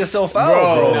selling yourself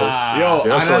out, Bro, Nah. yo,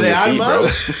 That's Ana on de your feet, bro.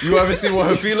 Almas. You ever see what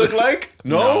her feet look like?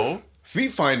 No.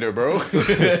 Feet finder, bro.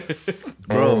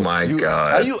 Oh my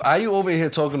god. Are you over here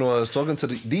talking to us, talking to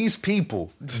these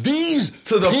people? These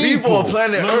To the people of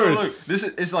planet Earth. Look. This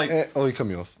is it's like Oh, you cut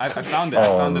me off. I found it. I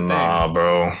Oh found the nah, thing.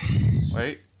 bro.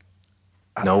 Wait.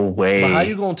 No way. But how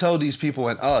you gonna tell these people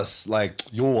and us, like,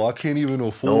 yo, I can't even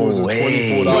afford No the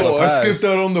way. $24 Yo, I pass. skipped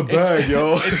out on the bag,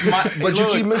 yo. It's my. But you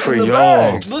look, keep For missing the yo.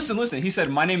 bag. Listen. He said,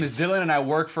 "My name is Dylan, and I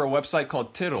work for a website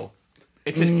called Tittle.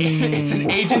 It's an it's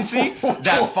an agency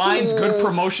that finds good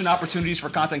promotion opportunities for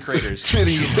content creators.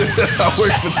 Titty. I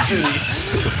work for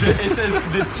Titty. It says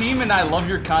the team and I love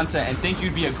your content and think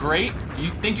you'd be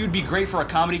great for a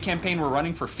comedy campaign we're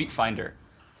running for Feet Finder."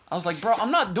 I was like, bro,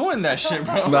 I'm not doing that shit,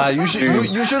 bro. Nah, you should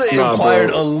have Nah, inquired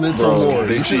bro. a little Bro, more.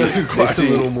 they You should have see- inquired they see-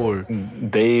 a little more.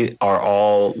 They are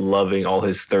all loving all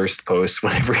his thirst posts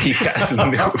whenever he has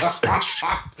news.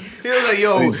 He was like,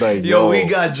 yo, He's like, yo, yo, we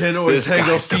got Jenna this Ortega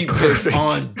guy's the feet pics perfect-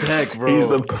 on deck, bro. He's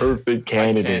the perfect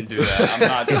Can't candidate. do that. I'm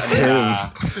not. It's nah.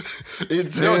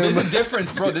 It's Yo, him. there's a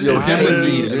difference, bro. There's Yo, a difference,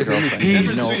 Timothy.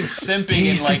 difference between simping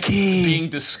he's and the like key. being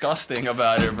disgusting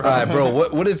about it, bro. All right, bro.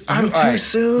 What if I'm all too right,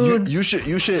 soon. You should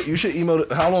email.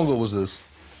 How long ago was this?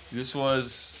 This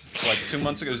was like 2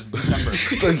 months ago. It was December.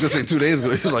 I was gonna say 2 days ago.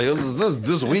 He was like, it was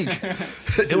this week.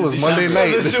 It was Monday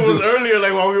night. This shit was earlier,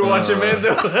 like while we were watching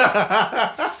Mando.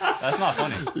 That's not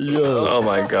funny. Oh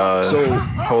my god. So-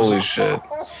 holy shit.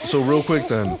 So real quick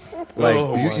then, like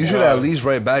Oh my you should God. at least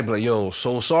write back, be like, yo,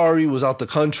 so sorry, was out the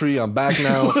country, I'm back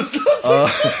now.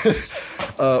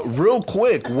 Real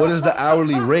quick, what is the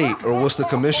hourly rate or what's the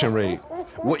commission rate?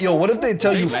 What if they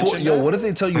tell you mentioned that? what if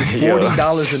they tell you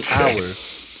 $40 an hour?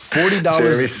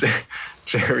 $40.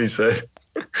 Jeremy said,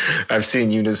 I've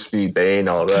seen Eunice feet. They ain't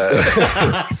all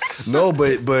that. No,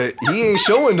 but he ain't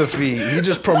showing the feed. He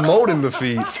just promoting the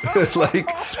feed. Like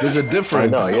there's a I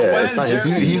difference. know, yeah. when It's is not his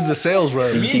Jeremy- He's the sales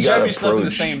rep. Me He and got Jeremy slept in the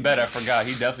approached. same bed. I forgot.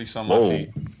 He definitely saw my Whoa. feet.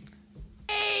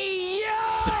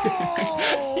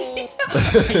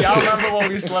 Y'all remember when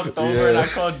we slept over and I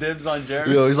called dibs on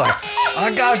Jeremy? Yo, he's like,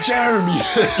 I got Jeremy.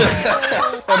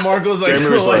 And Marco's like,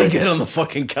 Jeremy was "Why you like- get on the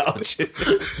fucking couch?"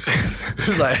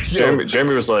 He's like, yo,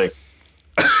 Jeremy was like,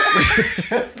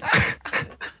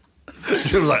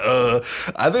 He was like,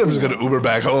 I think I'm just gonna Uber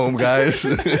back home, guys.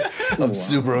 I'm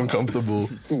super uncomfortable.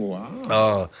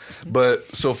 Wow.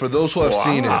 But so for those who have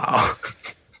seen it, wow.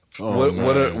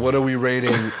 what are we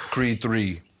rating Creed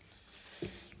 3?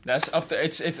 That's up there. I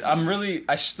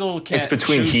still can't. It's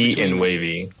between choose Heat between- and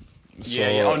Wavy.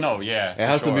 Yeah. Oh no. Yeah. It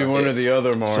has to be sure. one or the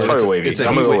other, Mark. Probably Wavy. It's a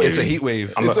I'm heat gonna go wave. It's a Wavy. heat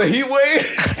wave. I'm It's a heat wave.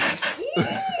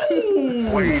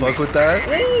 Fuck with that.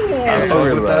 I'm Fuck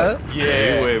fucking with that. that. It's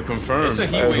a heat wave, confirmed. It's a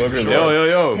heat I wave for fucking sure.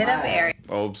 Yo. Hit up Eric.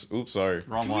 Oops, sorry.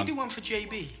 Wrong one. Do one for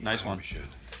JB. Nice one.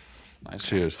 Nice.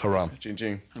 Cheers. Haram. Ching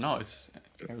ching. One. No, it's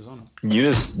Arizona.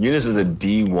 Eunice is a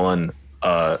D1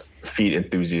 feet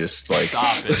enthusiast. Like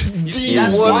Stop it. he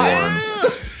That's is why.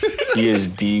 D1. He is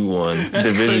D1, That's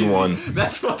Division crazy. 1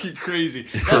 That's fucking crazy.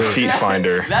 for Feet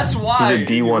Finder. That's why. He's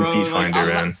a D1 bro. Feet Like,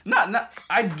 Finder, I'm man. Not.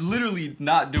 I'd literally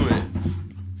not do it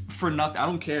for nothing. I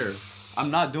don't care. I'm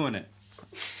not doing it.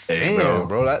 Hey, Damn,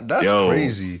 bro, that's Yo.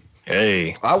 crazy.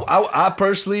 Hey, I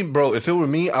personally, bro, if it were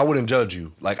me, I wouldn't judge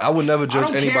you. Like I would never I judge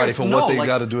don't anybody care for if- what no, they like,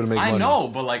 got to do to make money. I know,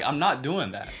 but like I'm not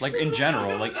doing that. Like in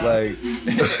general, like Like,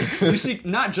 you see,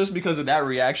 not just because of that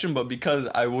reaction, but because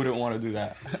I wouldn't want to do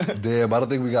that. damn, I don't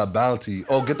think we got bounty.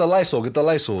 Oh, get the Lysol. Get the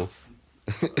Lysol.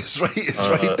 It's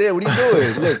right there. What are you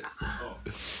doing? Look.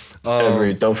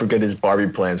 Henry, don't forget his Barbie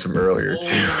plans from earlier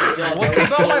too. Yo, what's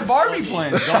about my Barbie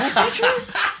plans? Double feature?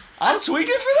 I'm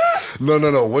tweaking for that.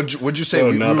 No. What'd you say? No,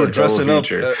 we not were the dressing double up.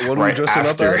 feature. What were we Right dressing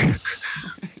after. up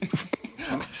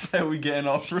Said we getting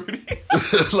all fruity.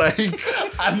 at? Like,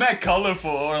 I meant colorful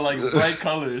or like bright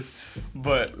colors,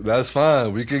 but that's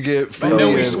fine. We could get and fruity. then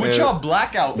we and- switch and- up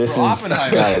blackout This for is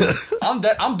Oppenheimer. guys, I'm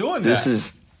doing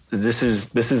that. this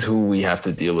is who we have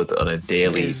to deal with on a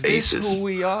daily Is this basis. who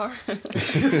we are? It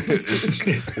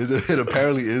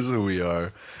apparently is who we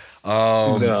are.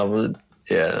 No, but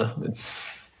yeah,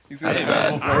 it's He's That's an bad.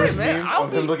 Apple Paris All right, man, meme I'll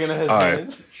of him be- looking at his All right.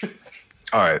 hands.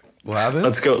 all right. What happened?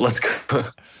 Let's go.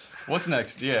 What's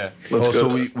next? Yeah. Oh, Let's so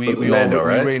go. we Mando, all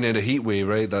right? rated a heat wave,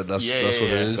 right? That's Yeah, what yeah,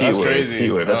 it is. That's Heat wave, crazy.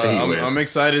 heat wave, that's a heat wave. I'm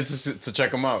excited to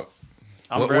check him out.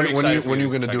 I'm When- very when you- excited. for when you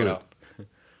you gonna to do check it?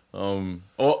 out.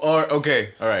 Or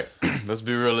okay, all right. Let's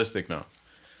be realistic now.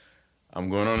 I'm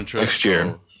going on a trip Next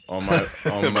year. so on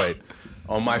my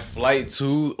on my flight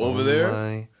to over there.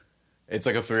 My- It's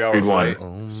like a 3-hour Creed one.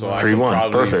 flight. So I Creed could 1,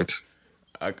 probably perfect.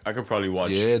 I could probably watch.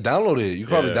 Yeah, download it. You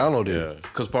can probably download it. Yeah,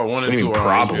 because part 1 and What do you 2 mean, are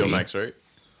on probably? HBO Max, right?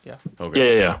 Yeah.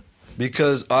 Okay. Yeah.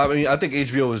 Because I mean, I think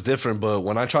HBO is different, but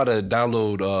when I try to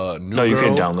download New No, you Girl,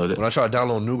 can download it. When I tried to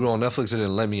download New Girl on Netflix, it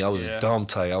didn't let me. I was Yeah. dumb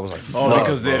tight. I was like, Oh, fuck,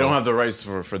 because they bro. don't have the rights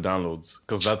for downloads.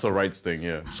 Because that's a rights thing.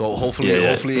 Yeah. So hopefully, Yeah.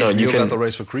 hopefully No, you HBO can- got the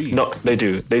rights for Creed. No, they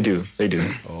do. I think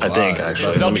alright. actually.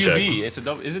 It's Let me check. WB. It's a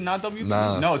W. Is it not WB?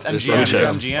 Nah. No, it's It's MGM. It's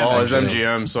MGM. MGM. Oh, it's MGM.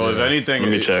 MGM. So if anything,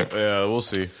 Let me check. Yeah, we'll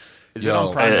see. Is Yo. it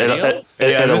on Prime And Video? Yeah, it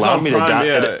if it's allowed on me to Prime,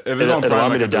 yeah, download. if it's on It allowed Prime,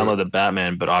 me I to can do download it. the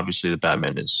Batman, but obviously the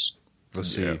Batman is. Let's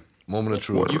see. Yeah. Moment of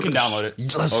truth. You can download it.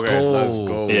 Let's Okay, go. let's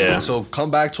go. Yeah. So come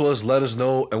back to us, let us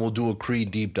know, and we'll do a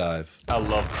Creed deep dive. I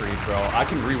love Creed, bro. I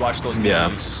can rewatch those movies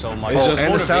Yeah. so much. It's Oh, just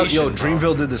and the sound. Yo, motivation, bro.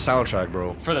 Dreamville did the soundtrack,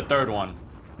 bro. For the third one.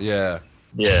 Yeah.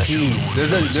 Yeah.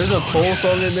 There's a Cole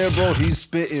song in there, bro. He's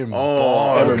spitting.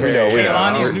 Oh, okay. Yeah, we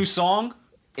got Kehlani's it. new song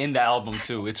in the album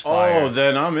too. It's fire. Oh,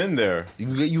 then I'm in there.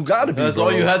 You gotta be. That's bro.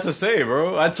 all you had to say,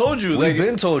 bro. I told you. We've Like,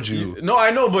 been told you. No,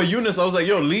 I know, but Eunice, I was like,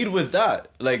 yo, lead with that.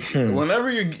 Like, whenever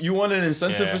you want an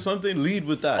incentive Yeah. for something, lead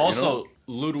with that. Also, you know?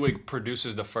 Ludwig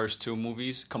produces the first two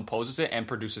movies, composes it, and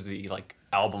produces the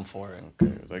album for it.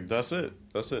 Like, that's it.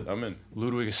 That's it. I'm in.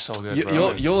 Ludwig is so good,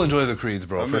 bro. You'll enjoy the Creeds,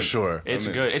 bro, for in. sure. It's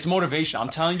I'm in. good. It's motivation. I'm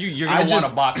telling you, you're I gonna want just-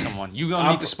 to box someone. You're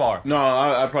gonna need to spar. No,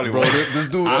 I probably Bro, won't. this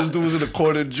dude was in the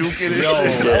corner juking and Yo.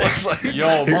 shit. I was like,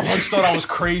 Yo, motherfuckers thought I was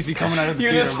crazy coming out of the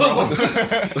Eunice theater, bro.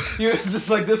 was Eunice just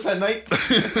like this at night.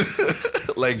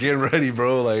 like getting ready,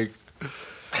 bro. Like,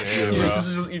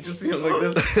 You just see him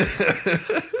like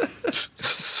this.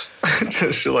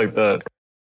 Just shit like that.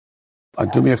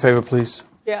 Do me a favor, please.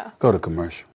 Yeah. Go to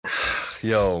commercial.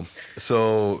 yo.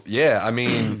 So yeah, I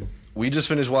mean, we just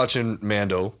finished watching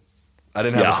Mando. I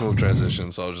didn't have a Yeah. smooth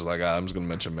transition, so I was just like, I'm just gonna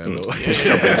mention Mando. Well,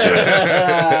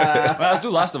 let's do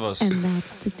Last of Us. And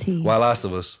that's the tea. Why Last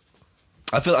of Us?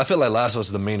 I feel like Last of Us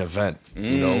is the main event.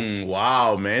 You know.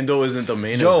 Wow, Mando isn't the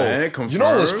main Yo, event. Confirmed. you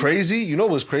know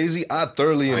what's crazy? I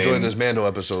thoroughly enjoyed this Mando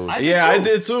episode. Yeah, I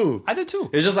did too. I did too.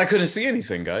 It's just I couldn't see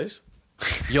anything, guys.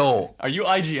 Yo, Are you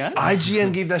IGN?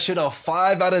 IGN gave that shit a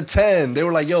 5 out of 10. They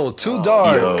were like, yo, too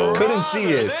dark. Yo. Couldn't see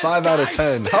it. 5 out of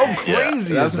 10. How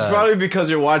crazy That's is that? probably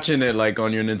because you're watching it like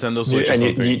on your Nintendo Switch or And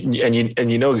something.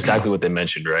 you know exactly what they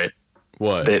mentioned, right?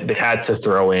 What? They had to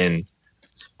throw in.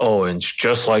 Oh, and it's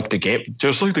just like the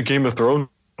Game of Thrones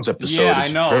episode. Yeah, I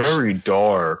it's know. very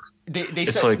dark. They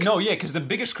It's said like- no, yeah, because the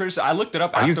biggest criticism I looked it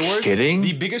up Are you afterwards. kidding?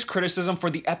 The biggest criticism for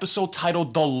the episode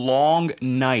titled "The Long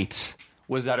Night"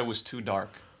 was that it was too dark.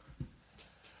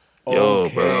 Yo,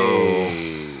 bro.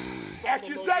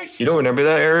 You don't remember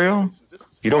that, Ariel?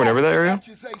 You don't remember that, Ariel?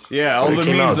 Yeah, all When the it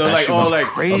came memes out, are that like, shit oh, was like,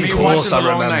 crazy. of you Of watching course the I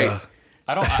long remember. night.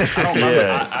 I don't remember.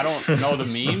 Yeah. I don't know the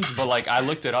memes, but like I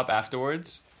looked it up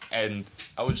afterwards, and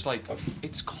I was just like,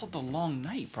 "It's called The Long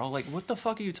Night, bro. Like, what the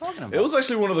fuck are you talking about?" It was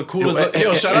actually one of the coolest. Yo,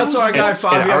 Yo, shout out to our guy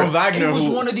Fabian Wagner, It was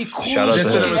who one of the Shout out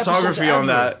coolest to did him. episodes cinematography on ever.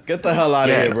 that. Get the hell out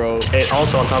of here, bro. And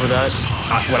also on top of that,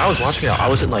 when I was watching it, I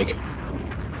wasn't like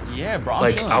Yeah, bro. I'm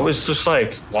like chilling. I was just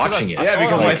like watching it. I Yeah, saw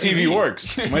because it on my my TV TV.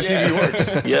 works. My TV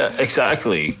works. Yeah,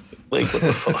 exactly. Like what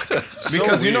the fuck?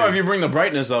 Because you know, weird. if you bring the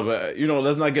brightness up,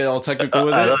 let's not get all technical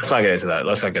with it. Let's not get into that.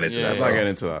 Let's not get into Yeah. that. Let's not get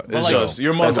into that. It's like- just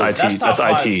your That's muggles. IT. That's top That's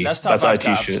five. IT. That's top That's five IT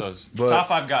God shit. episodes. But- top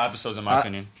 5 God episodes, in my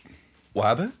opinion. What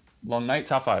happened? Long Night,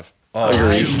 top 5. Oh,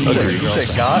 Agreed. You said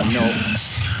God? No.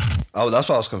 Oh, that's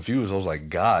why I was confused. I was like,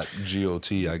 God,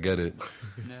 G-O-T. I get it.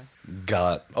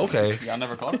 God. Okay. Y'all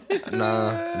never caught it?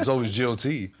 Nah, it's always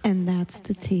G-O-T. And that's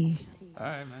the tea. All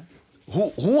right, man. Who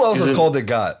else Is has it- called it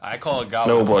God? I call it God.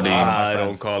 Nobody. with a lot of my I don't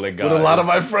friends. call it God. With a lot of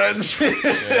my friends.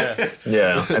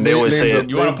 Yeah, and they always say it.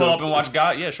 You want to pull up and watch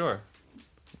God? Yeah, sure.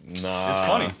 Nah, It's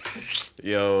funny.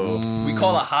 Yo, We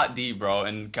call it hot D, bro,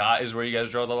 and God is where you guys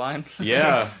draw the line.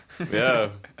 yeah, yeah,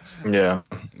 Yeah.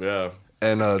 yeah.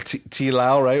 And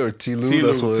T-Lau, right? Or T-Lu,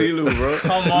 that's what Tilu, bro.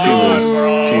 Come on,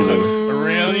 bro. Tilu.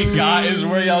 Really? God is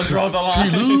where y'all draw the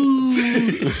line.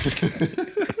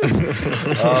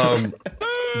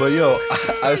 But yo,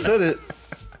 I said it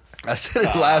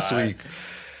last week.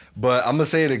 But I'm gonna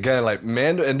say it again, like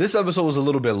Mando, and this episode was a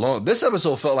little bit long. This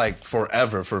episode felt like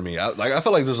forever for me. I felt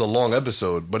like this was a long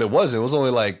episode, but it wasn't. It was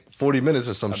only like 40 minutes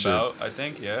or some shit. About, I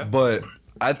think, yeah. But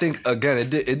I think again, it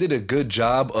did a good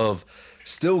job of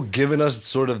still giving us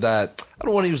sort of that. I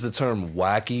don't want to use the term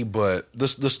wacky, but the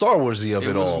Star Warsy of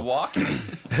it, It was all. walking.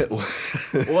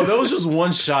 Well, there was just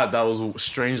one shot that was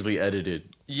strangely edited.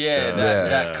 Yeah,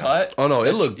 that cut. Oh no,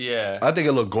 it looked. Yeah. I think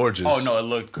it looked gorgeous. Oh no, it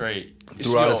looked great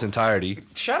throughout its entirety.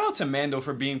 Shout out to Mando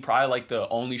for being probably like the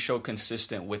only show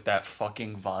consistent with that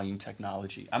fucking volume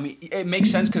technology. I mean, it makes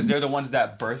sense because they're the ones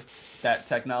that birthed that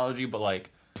technology, but like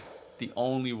the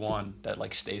only one that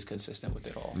like stays consistent with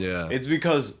it all. Yeah, it's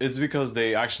because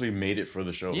they actually made it for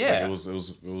the show. Yeah, like it was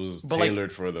but tailored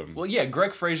like, for them. Well, yeah,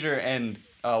 Greg Fraser and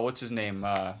what's his name,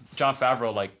 Jon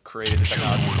Favreau, like created the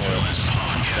technology for it.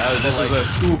 This is a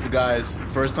scoop, guys.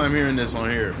 First time hearing this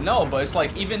on here. No, but it's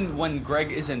like even when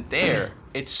Greg isn't there,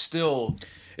 it still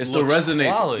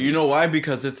resonates. Quality. You know why?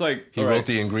 Because it's like he wrote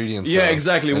the ingredients. Yeah,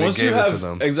 exactly. Once you have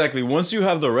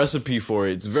the recipe for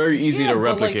it, it's very easy to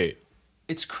replicate.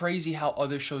 It's crazy how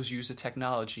other shows use the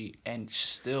technology and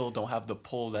still don't have the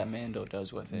pull that Mando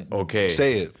does with it. Okay,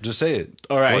 say it. Just say it.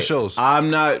 All right. What shows? I'm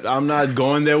not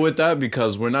going there with that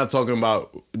because we're not going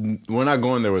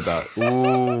there with that.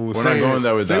 Ooh, we're not going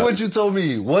there with that. Say what you told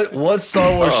me. What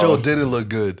Star Wars show didn't look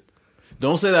good?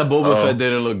 Don't say that Boba Fett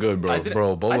didn't look good, bro.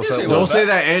 Boba Fett. Don't say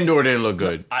that Andor didn't look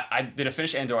good. I didn't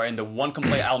finish Andor, and the one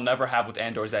complaint I'll never have with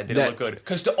Andor is that it didn't look good.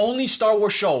 Because the only Star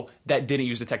Wars show that didn't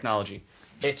use the technology,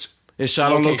 it's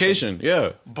shot on location.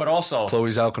 Yeah. But also,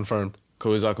 Chloe's out confirmed.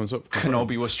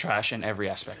 Kenobi was trash in every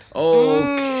aspect.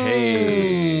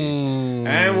 Okay.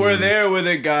 And we're there with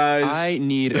it, guys. I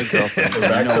need a girlfriend.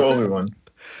 Back to Obi-Wan.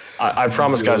 I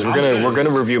promise, guys, we're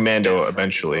gonna review Mando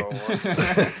eventually.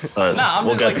 I'm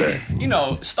we'll just get there. You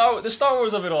know, the Star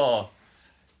Wars of it all.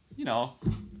 You know.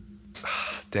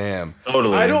 Damn.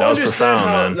 Totally. I don't that was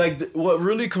understand profound, how. What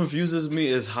really confuses me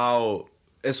is how,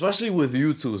 especially with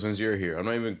you two, since you're here. I'm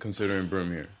not even considering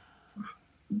Brim here.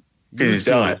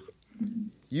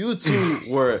 You two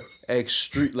were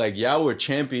extreme. Like y'all were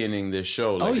championing this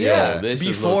show. Like,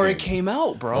 before it came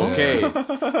out, bro. Okay,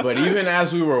 but even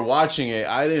as we were watching it,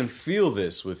 I didn't feel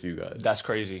this with you guys. That's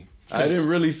crazy. I didn't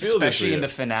really feel this, especially in the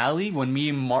finale when me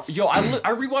and I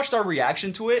rewatched our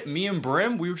reaction to it. Me and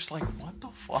Brim, we were just like, "What the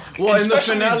fuck?" Well, in the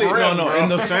finale, Brim, in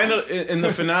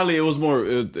the finale, it was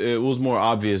more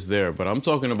obvious there. But I'm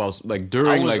talking about like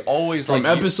during from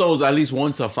episodes at least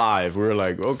 1 to 5, we were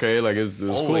like, okay, like it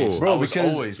was cool, bro.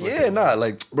 Because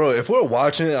bro, if we're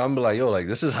watching it, I'm like, yo, like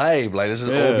this is hype, like this is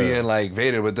Obi and like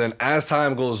Vader. But then as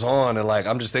time goes on and like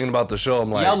I'm just thinking about the show,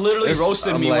 I'm like, y'all literally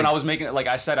roasted me when I was making it. Like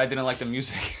I said, I didn't like the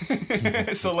music.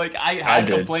 So like I had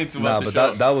complaints about the show.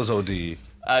 But that was OD.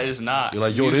 It's not. You're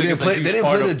like, yo, they didn't play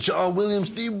the John Williams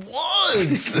theme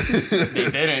once. They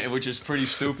didn't, which is pretty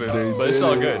stupid. But it's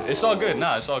all good. It's all good.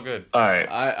 Nah, it's all good. All right.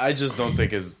 I just don't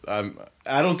think it's.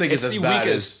 I don't think it's as the bad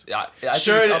weakest. as.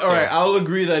 Sure, all right. I'll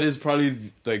agree that it's probably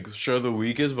the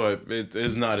weakest, but it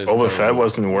is not as. Boba Fett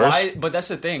wasn't worse. But that's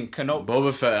the thing.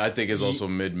 Boba Fett, I think, is also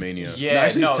mid Mania. Yeah,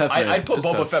 I'd put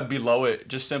Boba Fett below it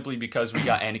just simply because we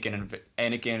got Anakin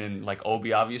and like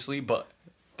Obi, obviously, but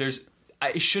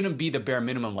it shouldn't be the bare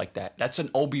minimum like that. That's an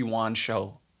Obi-Wan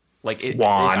show. Like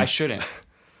I shouldn't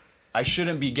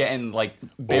be getting like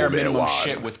bare minimum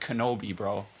shit with Kenobi,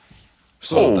 bro.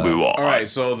 So all right,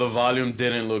 so the volume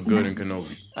didn't look good in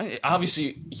Kenobi.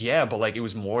 Obviously, yeah, but like it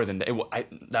was more than that.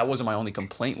 That wasn't my only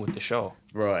complaint with the show,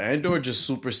 bro. Andor just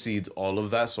supersedes all of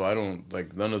that, so I don't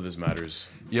like none of this matters.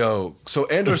 Yo, so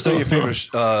Andor's still your favorite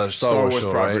Star Wars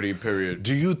show, property, right? Period.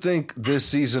 Do you think this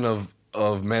season of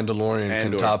Mandalorian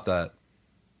can top that?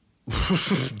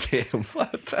 Damn,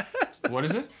 what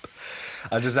is it?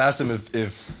 I just asked him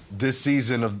if this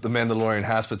season of The Mandalorian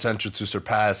has potential to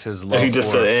surpass his love for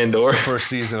said Andor. The first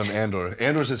season of Andor.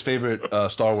 Andor's his favorite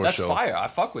Star Wars show. That's fire. I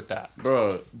fuck with that.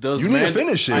 Bro, you need to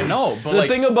finish it. I know, but the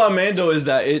thing about Mando is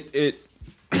that it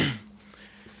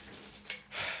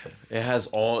has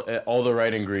all the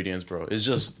right ingredients, bro. It's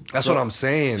just that's what I'm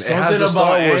saying. Something it has the about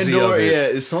Star Wars Andor,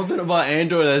 it's something about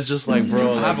Andor that's just like,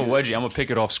 bro. I have a wedgie. I'm gonna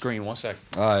pick it off screen. 1 sec.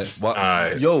 All right.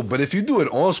 Well, yo, but if you do it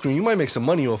on screen, you might make some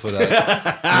money off of that.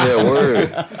 Yeah,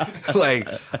 word. Like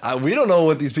we don't know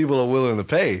what these people are willing to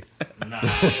pay. Nah.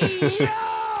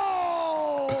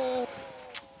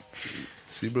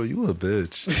 See, bro, you a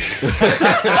bitch.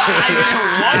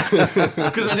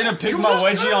 Because I didn't pick my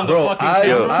wedgie on the fucking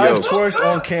camera. I've twerked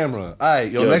on camera. All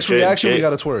right, next reaction, we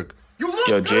gotta twerk.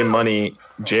 Yo, J Money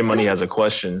has a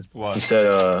question. What? He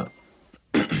said,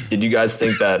 "Did you guys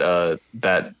think that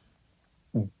that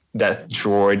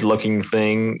droid-looking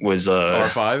thing was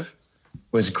R5?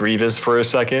 Was Grievous for a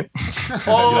second?"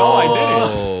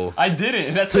 No, I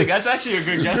didn't. That's actually a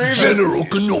good guess. General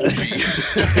Kenobi.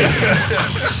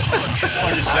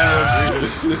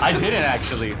 I didn't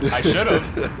actually. I should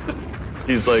have.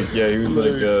 He's like, he had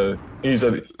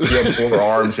 4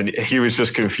 arms and he was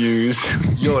just confused.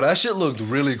 Yo, that shit looked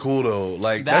really cool though.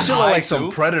 Like that shit looked like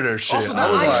some Predator shit. Also, that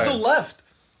eye still left.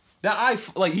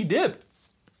 He dipped.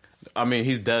 I mean,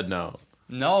 he's dead now.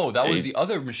 No, that was the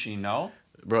other machine. No.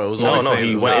 Bro, it was No,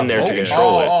 he went in there to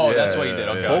control it. Oh, that's what he did.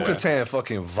 Okay. Bo-Katan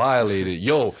fucking violated.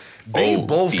 Yo, they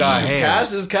both got hands.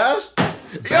 This is Cash.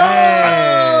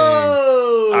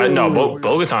 I know.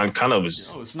 Bo-Katan kind of was.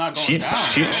 It's not going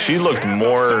down. She looked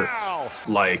more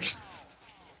like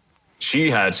she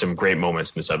had some great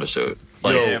moments in this episode.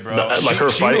 Like, bro. Like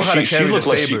her She knew fight. how to carry the looked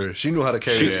like saber. She knew how to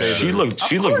carry the saber.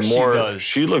 She looked more.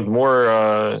 She looked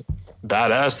more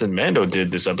badass than Mando did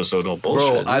this episode. No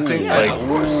bullshit. Bro, I think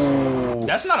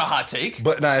That's not a hot take.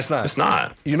 But nah, it's not. It's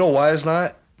not. You know why it's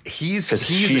not? He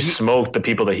smoked the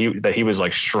people that he was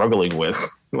like struggling with.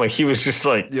 Like he was just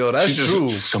like, yo, that's she true.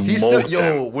 just He still,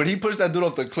 smoked when he pushed that dude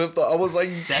off the cliff, though, I was like,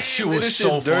 that shit was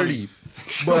so dirty.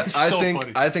 But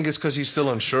funny. I think it's because he's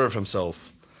still unsure of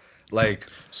himself. Like,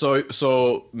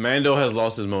 so Mando has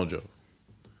lost his mojo.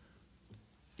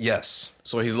 Yes.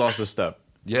 So he's lost a step.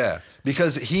 Yeah,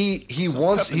 because he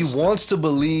wants to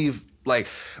believe. Like,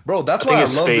 bro, that's I think why I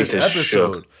his love faith this is episode.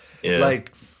 shook. Yeah.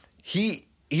 Like, he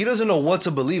doesn't know what to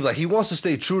believe. Like, he wants to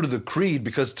stay true to the creed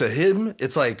because to him,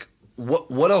 it's like,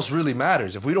 what else really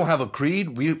matters? If we don't have a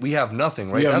creed, we have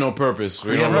nothing, right? We have no purpose.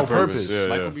 We have no purpose. Yeah,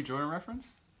 Michael B. Jordan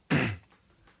reference?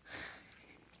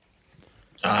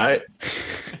 All right.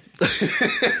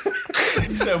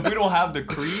 He said, we don't have the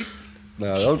creed.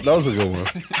 No, that was a good one.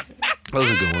 That was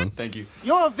a good one. Thank you.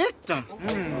 You're a victim.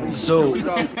 So,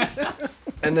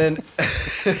 and then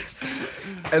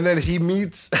he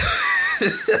meets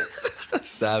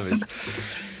Savage,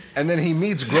 and then he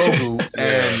meets Grogu,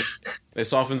 and it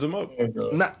softens him up.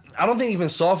 I don't think it even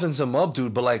softens him up,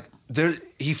 dude. But like,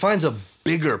 he finds a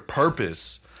bigger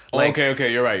purpose. Like,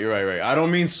 okay, you're right. I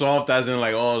don't mean soft as in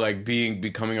like,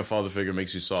 becoming a father figure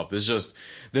makes you soft. It's just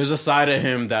there's a side of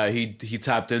him that he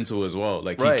tapped into as well.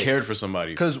 Like he cared for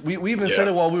somebody. Because we even said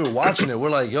it while we were watching it. We're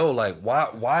like, yo, like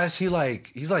why is he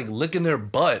like he's like licking their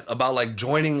butt about like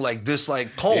joining like this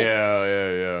like cult?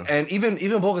 Yeah. And even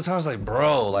Bo-Katan was like,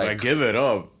 bro, like give it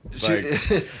up. Like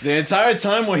the entire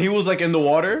time when he was like in the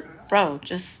water, bro,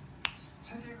 just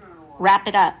wrap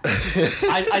it up.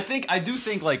 I do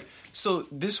think like. So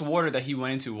this water that he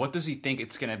went into, what does he think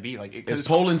it's gonna be like? It's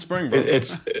Poland Spring, bro.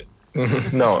 It's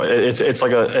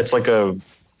like a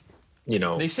you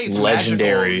know, they say it's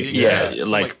legendary, magical.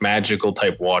 like magical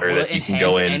type water that you can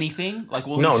go in. Anything? Like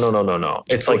no.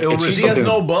 It's like he has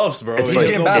no buffs, bro. He's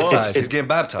getting baptized. He's getting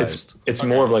baptized. It's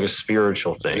more of like a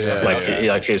spiritual thing. Like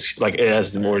it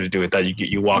has more to do with that.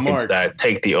 You walk into that,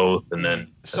 take the oath, and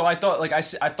then. So I thought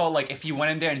like if he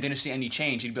went in there and didn't see any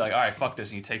change, he'd be like, all right, fuck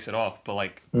this, and he takes it off. But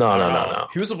like no.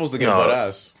 He was supposed to get butt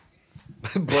ass.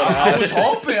 I was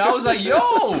hoping. I was like,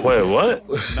 yo. Wait, what?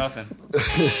 Nothing.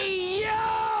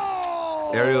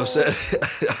 Ariel said,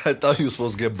 I thought he was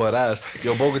supposed to get butt ass.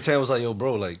 Yo, Bo-Katan was like, yo,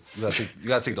 bro, like, you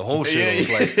gotta take the whole shit.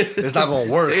 It's like, it's not gonna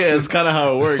work. Yeah, it's kind of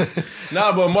how it works.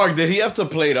 Nah, but Mark, did he have to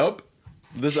play it up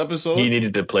this episode? He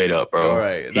needed to play it up, bro. All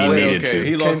right. He needed to.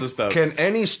 He lost his stuff. Can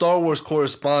any Star Wars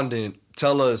correspondent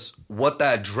tell us what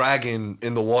that dragon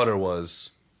in the water was?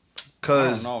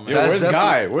 Because where's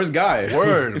Guy? Where's Guy?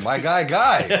 Word, my guy.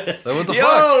 Like, what the fuck?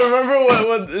 Yo, remember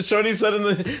what Shorty said in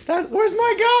where's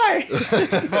my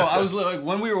guy? Bro, I was like,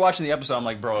 when we were watching the episode, I'm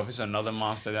like, bro, if it's another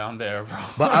monster down there, bro.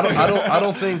 But I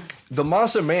don't think the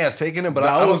monster may have taken it, but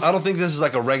I don't think this is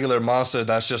like a regular monster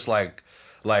that's just like,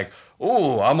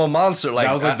 oh, I'm a monster. Like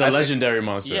that was like the legendary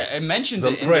monster. Yeah, it mentioned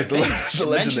it in the thing. The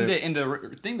mentioned it in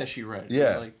the thing that she read.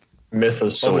 Yeah. Like,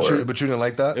 Mythosaur. Oh, but you didn't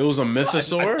like that? It was a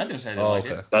mythosaur? I didn't say I didn't like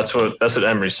it. That's what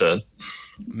Emery said.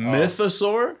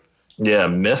 Mythosaur? Yeah,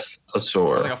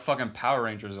 Mythosaur. It's like a fucking Power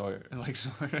Rangers or like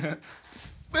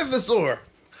Mythosaur.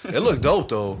 It looked dope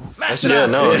though. That's what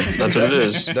it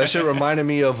is. That shit reminded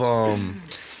me of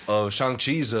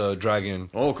Shang-Chi's dragon.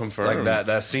 Oh, confirmed. Like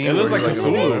that scene. It looks like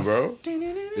Cthulhu, bro.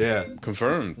 Yeah,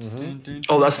 confirmed. Mm-hmm.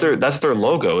 Oh, that's their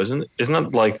logo, isn't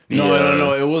that like the,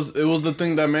 No. It was the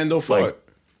thing that Mando fought. Like,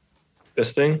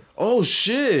 this thing? Oh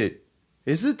shit!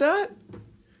 Is it that?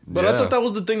 But I thought that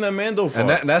was the thing that Mando fought.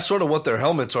 And that's sort of what their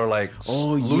helmets are like.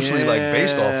 Loosely like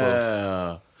based off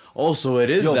of. Oh, so it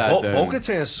is that.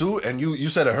 Bo-Katan's suit, and you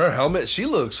said her helmet. She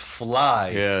looks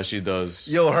fly. Yeah, she does.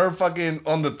 Yo, her fucking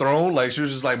on the throne, like she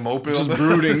was just like moping, just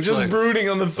brooding, brooding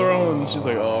on the throne. She's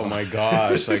like, oh my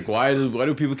gosh, like why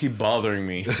do people keep bothering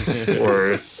me?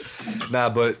 Nah,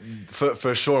 but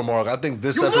for sure, Mark. I think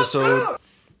this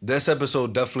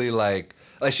episode definitely like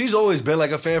she's always been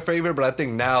like a fan favorite, but I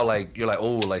think now like you're like,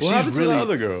 oh, like what she's happened really to the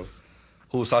other girl.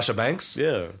 Who, Sasha Banks?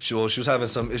 Yeah. She was having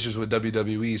some issues with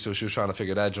WWE, so she was trying to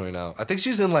figure that joint out. I think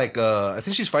she's in I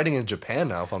think she's fighting in Japan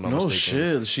now, if I'm not No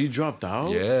mistaken. shit, she dropped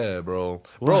out. Yeah, bro.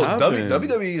 What happened?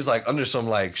 WWE is like under some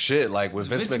like shit, like with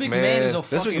Vince Vince McMahon. McMahon is a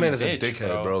Vince fucking McMahon is a bitch,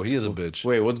 dickhead, bro. He is a bitch.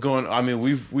 Wait, what's going? I mean,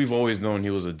 we've always known he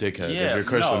was a dickhead. Yeah, if you're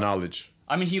cursed no. with knowledge.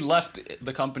 I mean, he left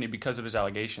the company because of his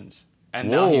allegations, and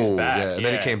Whoa, now he's back. yeah, and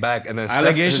then he came back, and then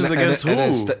Allegations Steph, against and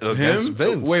then who? against Him?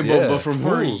 Vince. Wait, yeah. but from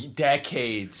for who?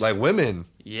 decades. Like women.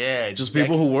 Yeah, Just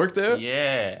people who work there.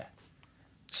 Yeah.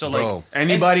 So Bro. like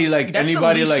Anybody and like that's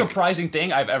anybody the least like. surprising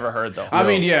thing I've ever heard though. I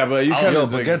mean, yeah, but you kind Yo,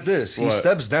 of. but get this. He What?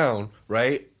 steps down,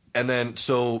 right? And then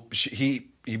so he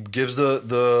gives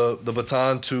the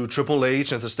baton to Triple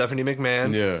H and to Stephanie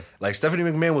McMahon. Yeah. Like Stephanie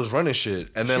McMahon was running shit.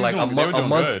 And then She like was doing- they were doing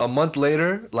good. a month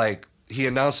later, like he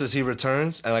announces he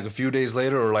returns, and like a few days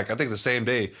later, or like I think the same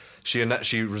day, she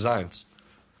resigns.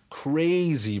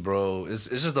 Crazy, bro. It's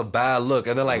just a bad look.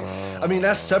 And then like I mean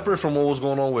that's separate from what was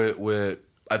going on with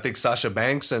I think Sasha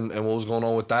Banks and what was going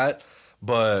on with that.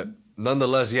 But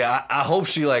nonetheless, yeah, I hope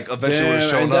she like eventually would have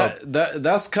shown up.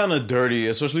 That's kind of dirty,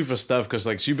 especially for Steph, because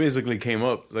like she basically came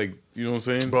up, like, you know what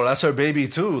I'm saying? Bro, that's her baby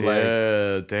too. Like,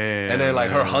 yeah, damn. and then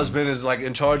like her man. husband is like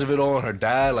in charge of it all, and her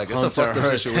dad, like it's a Hunter fucked up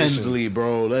Hearst situation. Hensley,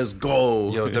 bro, let's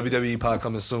go. Yo, WWE pod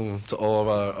coming soon to all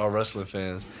of our wrestling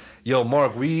fans. Yo,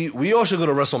 Mark, we all should go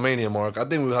to WrestleMania, Mark. I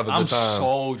think we'll have a I'm good time.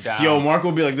 so down. Yo, Mark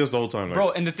will be like this the whole time, like,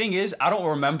 Bro, and the thing is, I don't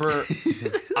remember.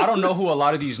 I don't know who a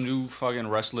lot of these new fucking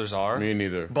wrestlers are. Me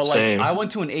neither. But like, Same. I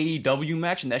went to an AEW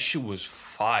match and that shit was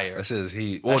fire. That shit is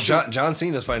heat. Well, John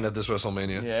Cena's fighting at this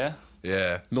WrestleMania. Yeah.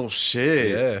 Yeah. No shit.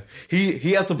 Yeah.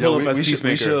 He has to Yo, pull up as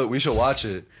Peacemaker. we should watch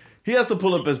it. He has to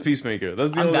pull up as Peacemaker.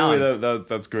 That's the I'm only way down.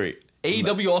 that's great.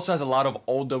 AEW also has a lot of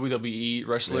old WWE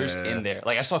wrestlers Yeah. in there.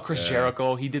 Like I saw Chris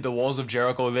Jericho. He did the Walls of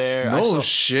Jericho there. I No saw,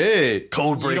 shit.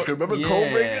 Codebreaker. Remember yeah,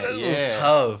 Codebreaker? That yeah. was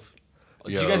tough.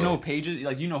 Do you guys know who Paige is?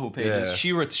 Like, you know who Paige is.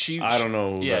 She I don't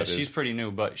know who Yeah, that is. she's pretty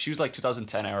new, but she was like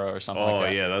 2010 era or something Oh like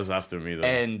that. yeah, that's after me though.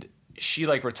 And she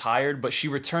like retired, but she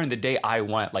returned the day I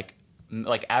went. Like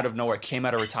out of nowhere, came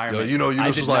out of retirement. Yo, you I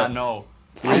just did like- not know.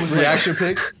 I was like, Reaction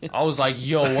pic? I was like,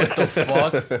 yo, what the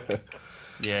fuck?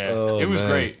 Yeah, Oh, it was man.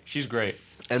 great. She's great.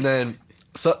 And then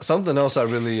something else I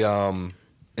really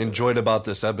enjoyed about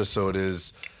this episode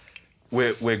is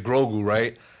with Grogu,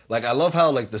 right? Like I love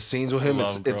how like the scenes with him.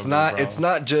 love It's Grogu, bro.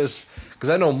 not just because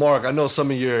I know Mark. I know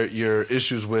some of your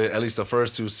issues with at least the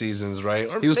first two seasons, right?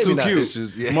 Or he was maybe too not cute.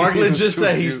 issues. Yeah, Mark he was legit too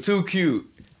said cute. he's too cute.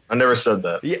 I never said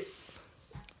that. Yeah.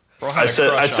 Bro, I said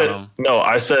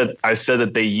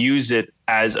that they use it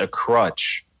as a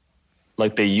crutch.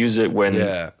 Like they use it when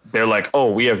they're like,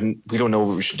 oh, we don't know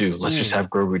what we should do. Let's just have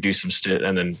Grogu do some shit,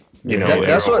 and then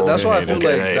That's why I feel okay,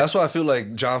 like right. that's why I feel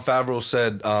like Jon Favreau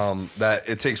said that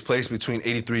it takes place between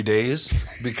 83 days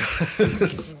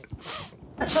because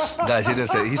guys, he didn't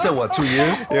say. He said what, 2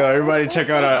 years? Yo, everybody check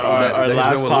out our That he's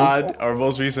last been with pod, our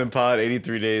most recent pod,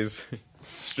 83 days.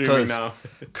 Streaming now.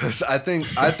 Because I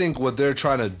think what they're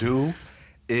trying to do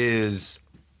is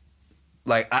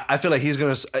like I feel like he's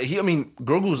gonna. I mean,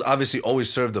 Grogu's obviously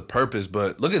always served the purpose,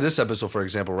 but look at this episode for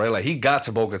example, right? Like he got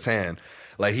to Bo-Katan,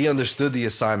 like he understood the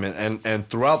assignment, and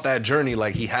throughout that journey,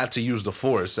 like he had to use the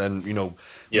Force, and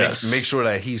make sure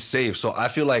that he's safe. So I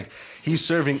feel like he's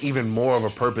serving even more of a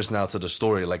purpose now to the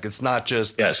story. Like it's not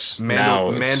just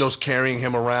Mando's carrying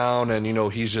him around, and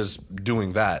he's just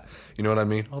doing that. You know what I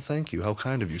mean? Oh, thank you. How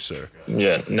kind of you, sir.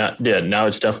 Yeah, now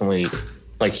it's definitely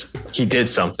like he did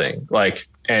something. Like,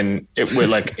 and it would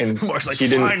like in Mark's like, he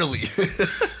didn't- finally.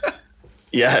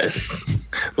 Yes,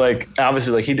 like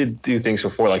obviously, like he did do things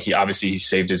before. Like he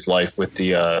saved his life with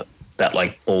the that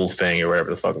like bull thing or whatever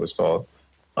the fuck it was called,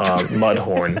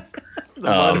 Mudhorn. The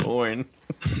Mudhorn.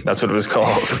 That's what it was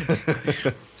called.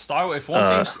 If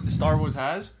one thing Star Wars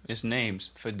has, it's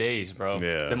names for days, bro.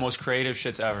 Yeah. The most creative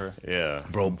shits ever. Yeah.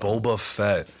 Bro, Boba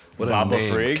Fett. What a Baba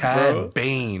name. Frig, Cad bro.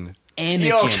 Bane. Anakin.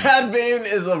 Yo, Cad Bane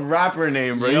is a rapper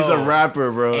name, bro. He's a Yo,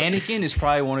 rapper, bro. Anakin is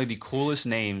probably one of the coolest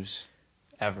names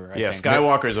ever. I Yeah, think.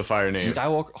 Skywalker's a fire name.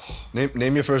 Skywalker. Oh,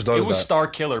 Name your first daughter. it was Star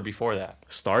Killer before that.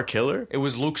 Star Killer? It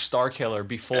was Luke Star Killer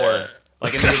before.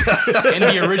 Like in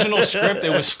the original script, it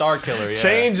was Star Killer. Yeah.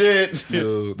 Change it.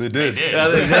 Yo, they did. Yeah,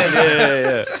 they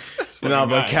did. Yeah. No,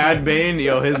 but guy. Cad Bane,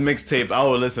 yo, his mixtape, I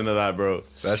would listen to that, bro.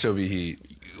 That should be heat.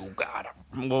 You got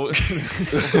him. What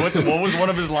was one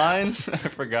of his lines? I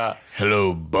forgot.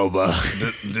 Hello, Boba.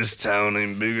 This town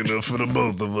ain't big enough for the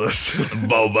both of us.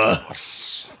 Boba.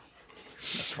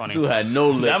 That's funny. Dude had no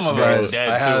lips, That bro. motherfucker's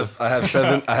Guys,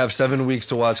 dead, I have 7 weeks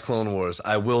to watch Clone Wars.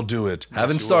 I will do it.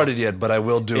 Haven't started yet, but I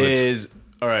will do it.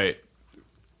 All right.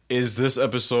 Is this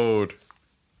episode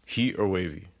heat or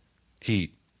wavy?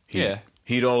 Heat. Yeah.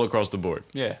 Heat all across the board.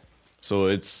 Yeah. So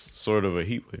it's sort of a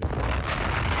heat wave.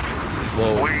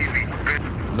 Well,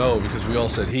 no, because we all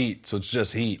said heat, so it's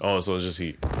just heat. Oh, so it's just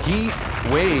heat. Heat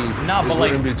wave Nah, is but what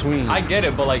like in between. I get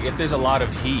it, but like if there's a lot of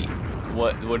heat,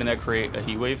 wouldn't that create a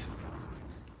heat wave?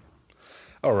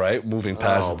 All right, moving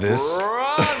past this.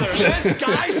 Brother, this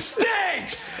guy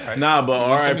stinks. Nah,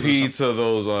 but You send me R.I.P. those to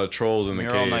those trolls in the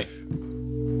Here all cave. night.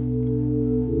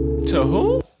 To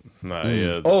who? Nah,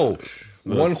 yeah. Oh,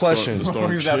 The one storm- question. the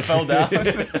storm Who's that shit. fell down?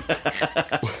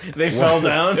 They fell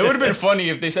down. It would have been funny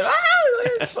if they said, "Ah!"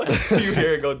 You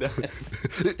hear it go down.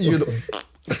 You're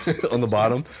on the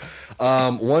bottom.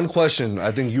 One question.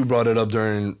 I think you brought it up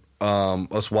during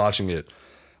us watching it.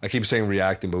 I keep saying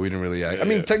reacting, but we didn't really act. I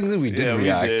mean, technically we did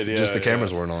react. Just the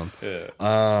cameras weren't on.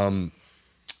 Yeah.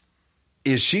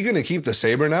 Is she gonna keep the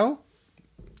saber now?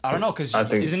 I don't know, because I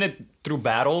think- isn't it through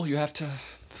battle you have to?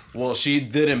 Well, she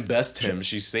didn't best him.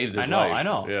 She saved his life. I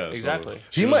know. Yeah, so Exactly.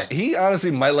 He honestly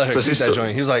might let her But keep he's that still-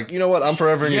 joint. He's like, you know what? I'm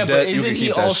forever in Yeah, your but debt. You isn't can he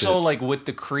keep that also shit. like with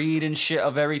the creed and shit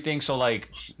of everything? So like,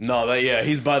 No,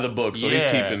 he's by the book, so he's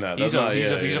keeping that. He's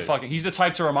That's a fucking. He's the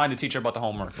type to remind the teacher about the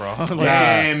homework, bro. Like,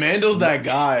 Damn, Mando's that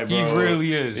guy, bro. he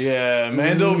really is. Yeah,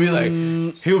 Mando will be like,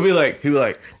 he'll be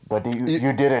like, But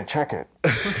you didn't check it.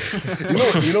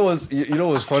 You know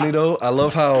what's funny though? I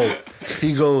love how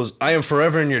he goes, I am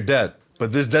forever in your debt. But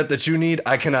this debt that you need,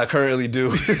 I cannot currently do.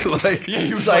 Like, Yeah,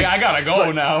 he was it's like, I gotta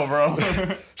go now, bro.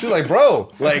 She's like,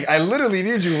 bro, like I literally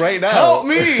need you right now. help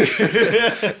me.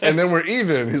 And then we're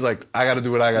even. He's like, I gotta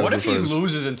do what I gotta What do if he first.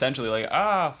 loses intentionally? Like,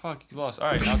 fuck, you lost. All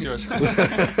right, now it's yours. like,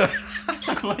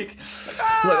 He's like,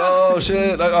 oh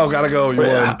shit, like, oh, gotta go. You Wait,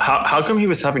 won. how come he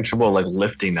was having trouble like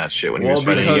lifting that shit when he Well, was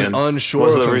fighting because he's again? unsure What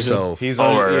was of the reason? himself. He's Oh,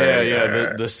 on, right, yeah.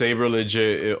 right. The saber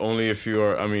legit. Only if you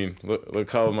are. I mean, look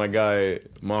how my guy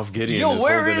Moff Gideon. yo, is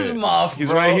where holding is it. Moff? He's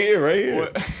bro? right here.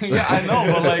 Yeah, I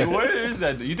know, but like, where is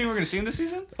that? You think we're gonna see him this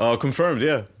season? Confirmed.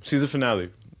 Yeah, season finale.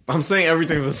 I'm saying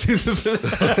everything for the season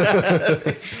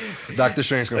finale. Doctor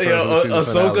Strange confirmed Yo, the season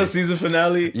Ahsoka finale. season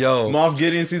finale. Yo. Moff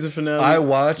Gideon season finale. I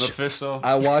watched Mephisto.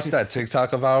 that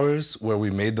TikTok of ours where we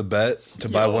made the bet to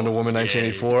buy Yo, Wonder Woman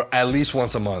 1984 at least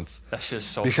once a month. That's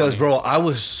just so. Because, funny. bro, I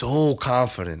was so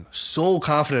confident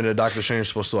that Doctor Strange was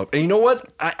supposed to up. And you know what?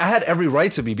 I had every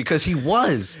right to be because he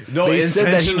was. No, they said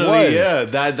that he intentionally, was.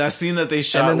 yeah. That scene that they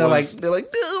shot And then was. they're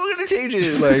like, "Dude, we're gonna change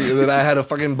it. Like, and then I had to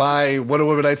fucking buy Wonder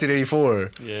Woman 1984.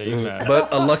 Yeah, you mad.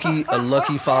 But a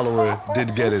lucky follower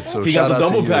did get it. So he shout got the out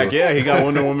to double you. pack. Yeah, he got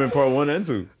Wonder Woman Part 1 and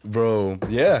 2. Bro.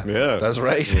 Yeah, Yeah. that's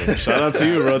right. Shout out to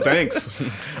you, bro. Thanks.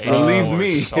 Relieved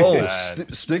me. So Oh,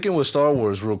 bad. sticking with Star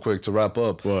Wars real quick to wrap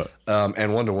up. What?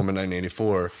 And Wonder Woman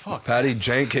 1984. Patty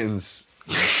Jenkins'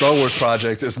 Star Wars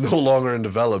project is no longer in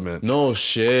development. No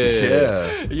shit.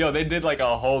 Yeah. Yo, they did like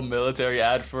a whole military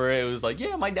ad for it. It was like,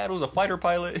 yeah, my dad was a fighter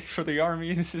pilot for the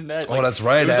army. This and that. Oh, Like, that's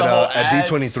right. it was a At, whole at ad.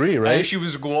 D23, right? And she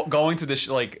was going to this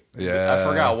Yeah. I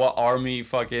forgot what army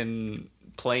fucking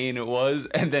plane it was,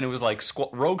 and then it was like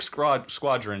Rogue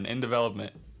Squadron in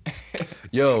development.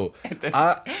 Yo, They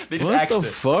just What axed the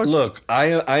it. fuck? look, I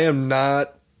am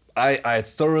not. I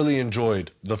thoroughly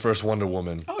enjoyed the first Wonder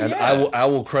Woman, and yeah. I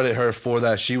will credit her for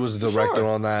that. She was the director sure.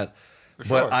 on that. For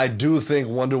But sure. I do think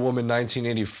Wonder Woman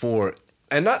 1984,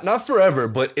 and not forever,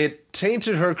 but it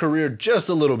tainted her career just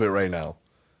a little bit right now.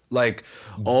 Like,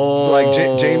 like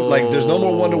James, like there's no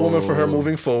more Wonder Woman for her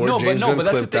moving forward. No, James but Gunn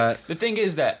that's the clipped thing. that. The thing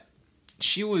is that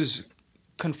she was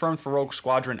confirmed for Rogue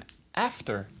Squadron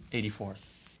after 84.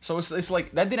 So it's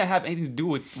like that didn't have anything to do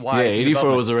with why. Yeah, it's in 84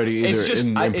 development. was already either it's just,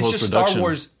 in it's just Star post-production.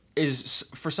 Wars is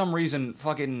for some reason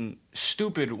fucking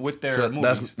stupid with their So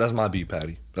movies. that's my beat,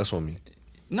 Patty. That's on me.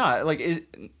 No, like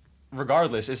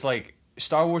regardless, it's like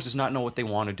Star Wars does not know what they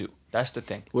want to do. That's the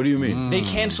thing. What do you mean? They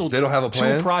canceled They don't have a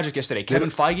plan? 2 projects yesterday. Kevin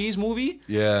Feige's movie,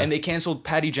 Yeah. and they canceled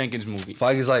Patty Jenkins' movie.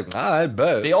 Feige's like, I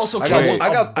bet. They also I canceled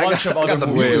got- a bunch of other the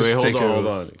movies. movies to take care hold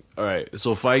of. on. All right,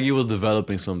 so Feige was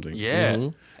developing something. Yeah.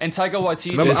 And Taika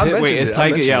Waititi. Remember, I mentioned Wait, is it. I Taika?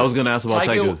 mentioned Yeah, I it. was gonna ask about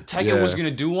Taika. Taika Yeah. was gonna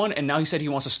do one, and now he said he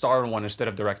wants to star in one instead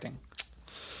of directing.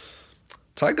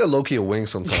 Taika low-key a wing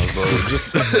sometimes, bro.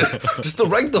 just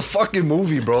direct the fucking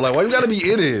movie, bro. Like, why you gotta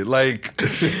be in it? Like,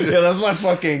 Yeah, that's my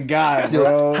fucking guy,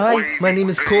 bro. hi, my name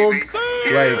is Korg.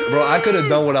 Like, bro, I could have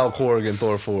done without Korg in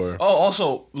Thor 4. Oh,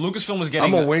 also, Lucasfilm was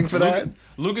getting. I'm a wing for that.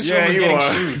 Lucasfilm Yeah, is you getting are.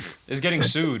 sued. Is getting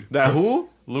sued. That who?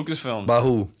 Lucasfilm. By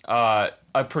who?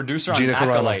 A producer on Gina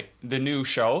Carano. Acolyte, the new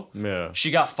show. Yeah.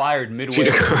 She got fired midway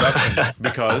in production.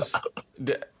 Because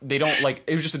They don't like.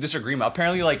 It was just a disagreement.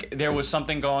 Apparently, like there was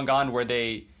something going on where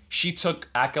she took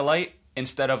Acolyte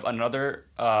instead of another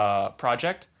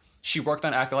project. She worked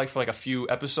on Acolyte for like a few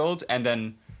episodes, and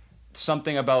then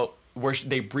something about where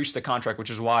they breached the contract, which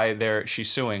is why she's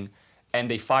suing. and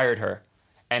they fired her,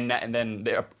 and then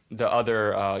the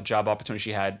other job opportunity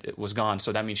she had was gone.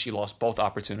 So that means she lost both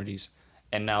opportunities,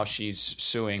 and now she's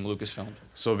suing Lucasfilm.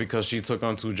 So because she took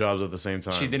on 2 jobs at the same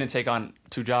time. She didn't take on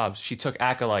 2 jobs. She took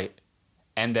Acolyte,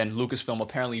 and then Lucasfilm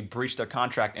apparently breached their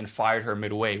contract and fired her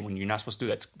midway. When you're not supposed to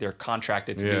do that, they're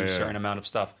contracted to do a certain amount of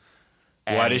stuff.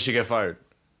 And why did she get fired?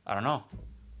 I don't know.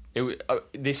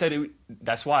 They said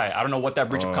that's why. I don't know what that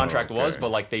breach of contract was, but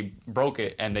like they broke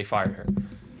it and they fired her.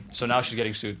 So now she's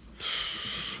getting sued.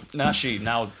 Now she's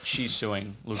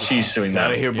suing Lucasfilm. She's suing.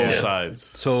 Gotta hear both sides.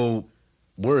 So,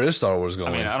 where is Star Wars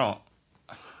going? I mean, I don't.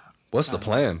 What's the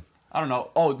plan? I don't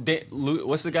know. Oh,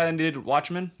 what's the guy that did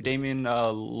Watchmen? Damien,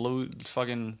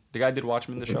 the guy that did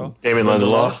Watchmen, the show. Damien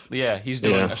Lindelof. Yeah, he's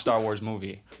doing a Star Wars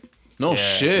movie. No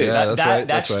shit. Yeah,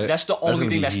 That's the only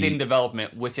thing that's stayed in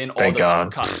development within all the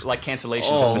cancellations.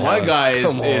 Oh, my guy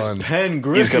is Penn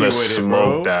Griffey. He's gonna with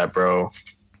smoke it, bro. that, bro.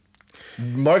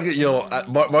 Mark's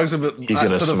gonna be, He's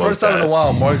gonna for the smoke first time in that. a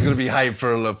while, Mark's gonna be hyped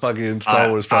for the fucking Star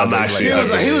Wars project. He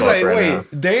was like,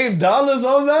 wait, Dame Dolla's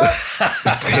on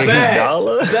that?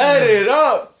 Bet it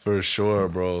up. For sure,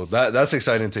 bro. That's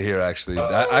exciting to hear. Actually,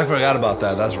 I forgot about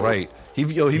that. That's right. He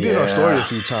viewed our story a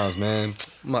few times, man.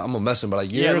 I'm gonna mess him, but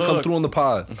like, come through on the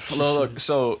pod. Look.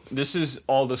 So this is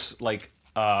all this like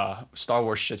Star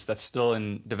Wars shits that's still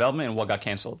in development and what got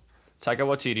canceled. Taika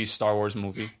Waititi's Star Wars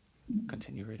movie.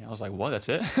 Continue reading. I was like, what? That's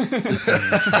it?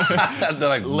 They're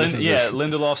like,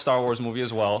 Lindelof Star Wars movie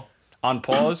as well. On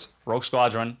pause. Rogue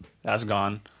Squadron. That's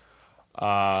gone.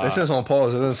 It says on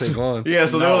pause. It doesn't say gone. Yeah,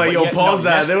 so they were like, yo, pause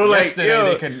that. They were like,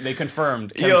 yo. They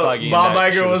confirmed. Kevin Yo, Feige Bob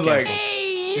that Iger shit was like,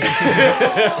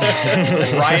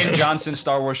 Ryan Johnson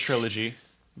Star Wars trilogy.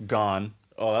 Gone.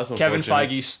 oh, that's Kevin unfortunate.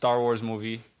 Feige Star Wars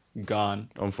movie. Gone.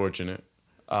 Unfortunate.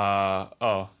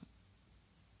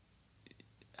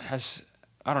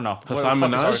 I don't know. Hassan What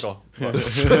the fuck Minaj? is the article?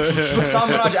 Hassan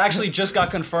Minaj actually just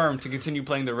got confirmed to continue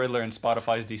playing the Riddler in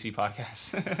Spotify's DC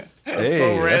podcast. That's Hey, so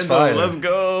that's random. fire. Let's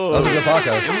go. That was a good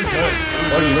podcast. It was good.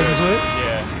 Oh, you listened to it?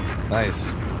 Yeah.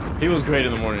 Nice. He was great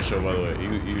in the morning show, by the way.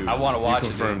 You I want to watch you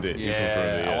confirmed it. Yeah, You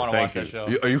confirmed it. Yeah, I want to thank watch that show.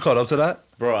 Are you caught up to that?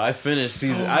 Bro, I finished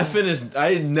season. I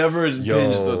never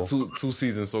binged the two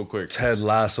seasons so quick. Ted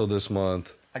Lasso this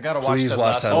month. I gotta watch Please Ted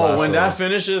watch Lasso. Ted Oh, Lasso. when that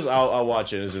finishes, I'll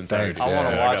watch it in its entirety. Thanks, I want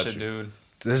to Yeah, I watch got it, you. dude.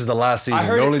 This is the last season. I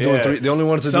heard They're only doing Yeah. 3. They only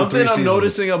wanted to do 3 Something seasons. I'm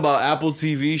noticing about Apple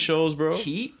TV shows, bro.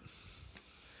 Heat?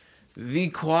 The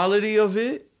quality of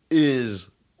it is,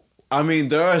 I mean,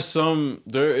 there is some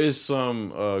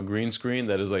green screen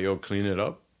that is like, yo, clean it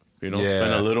up. You know,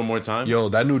 spend a little more time. Yo,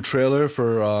 that new trailer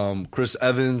for Chris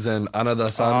Evans and Ana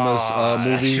de Armas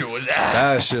movie. shit was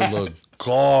that shit looked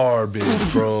garbage,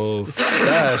 bro.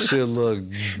 That shit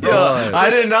looked Yo, done.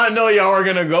 I did not know y'all were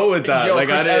gonna go with that. Yo, like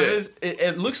Chris I did. Evans,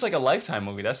 it looks like a Lifetime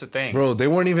movie. That's the thing. Bro, they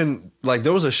weren't even like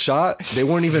there was a shot. They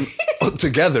weren't even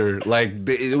together. Like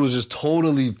it was just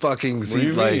totally fucking. What do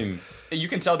you like mean? You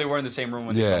can tell they were in the same room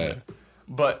when they filmed it.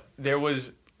 But there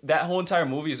was that whole entire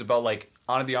movie is about like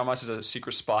Ana de Armas is a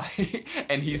secret spy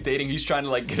and he's trying to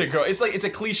like get a girl. It's like it's a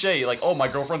cliche, like, oh, my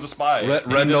girlfriend's a spy.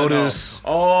 Red Notice.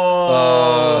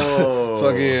 Oh,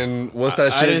 fucking what's that I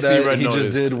shit didn't see that Red he Notice.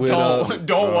 just did with?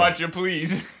 Don't watch it,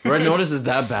 please. Red Notice is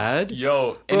that bad?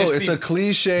 Yo, Bro, it's a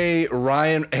cliche.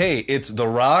 It's The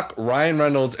Rock, Ryan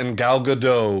Reynolds, and Gal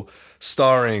Gadot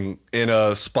starring in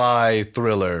a spy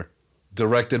thriller,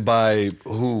 directed by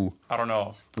who? I don't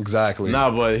know. Exactly.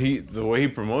 Nah, but the way he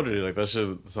promoted it, like that shit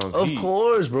sounds. Of heat.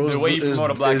 course, bro. The way he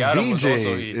promoted Black Adam was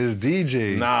also heat. Is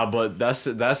DJ. Nah, but that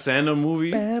Santa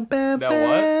movie, That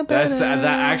what? that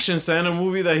action Santa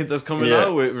movie that's coming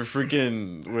out with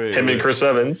freaking him and Chris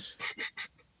Evans.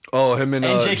 Oh, him and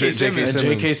J.K. Simmons.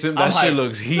 J.K. Simmons. That I'm shit hyped.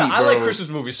 looks heat, Nah, I bro. like Christmas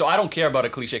movies, so I don't care about a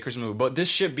cliche Christmas movie. But this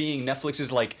shit being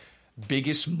Netflix's like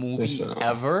biggest movie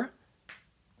ever.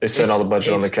 They spent all the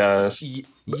budget on the cast.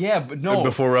 Yeah, but no.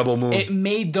 Before Rebel Moon. It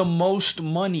made the most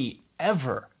money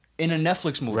ever in a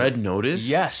Netflix movie. Red Notice?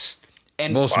 Yes.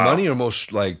 And most money or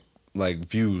most like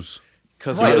views?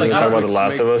 Because Right, Like, like, talking about The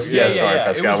Last of Us? Yeah, sorry,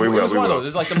 Pascal. It was we one of will. those.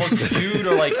 It's like the most viewed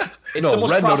or like it's No, the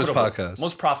most Red Notice profitable. podcast.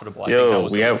 Most profitable. I Yo, think that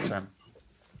was we the have- term.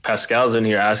 Pascal's in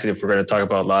here asking if we're going to talk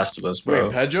about Last of Us, bro.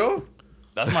 Wait, Pedro?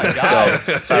 That's my guy. Yo,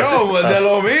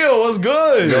 Modelo Mio, what's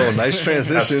good? Yo, nice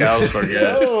transition. Pascal's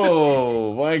forget.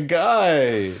 Yo, my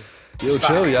guy. Yo,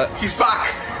 chill. He's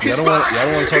back. Y'all don't want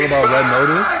to talk about Red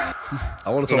Notice? I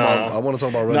want to talk about. I want to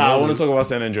talk about Red Notice. Nah, I want to talk about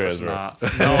San Andreas, bro. Nah.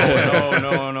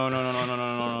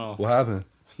 No. What happened?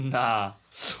 Nah.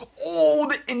 Oh,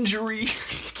 the injury.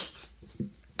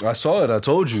 I saw it. I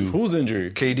told you. Whose injury?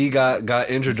 KD got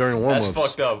injured during warmups.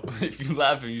 That's fucked up. If you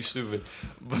laughing, you stupid.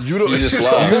 You don't. You just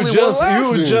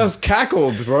laughed. You just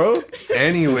cackled, bro.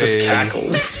 Anyway. Just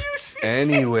cackled.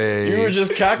 Anyway. You were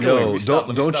just cackling.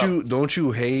 Yo, don't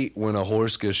you hate when a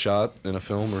horse gets shot in a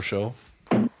film or show?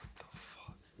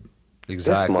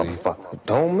 Exactly. This motherfucker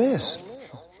don't miss.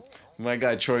 My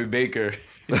guy Troy Baker.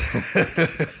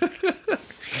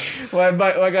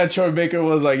 my guy Troy Baker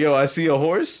was like, "Yo, I see a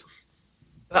horse."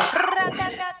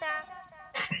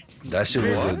 That shit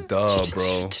was a dub,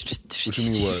 bro. What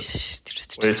you mean what?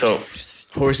 Wait, so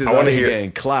Horses I wanna out here hear-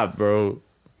 getting clapped, bro.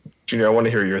 Junior, I want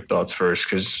to hear your thoughts first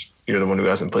because you're the one who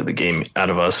hasn't played the game out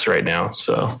of us right now.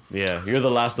 So Yeah, you're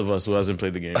the last of us who hasn't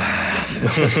played the game.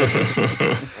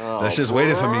 That shit's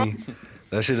waiting for me.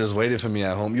 That shit is waiting for me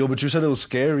at home. Yo, but you said it was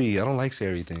scary. I don't like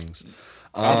scary things. If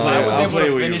I was I'll able play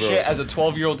to with you, finish bro. it as a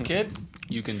 12-year-old kid,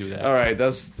 you can do that. All right,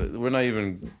 we're not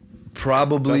even.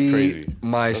 Probably That's crazy.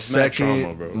 my That's mad second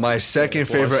trauma, bro. my second Of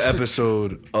course. favorite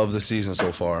episode of the season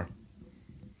so far.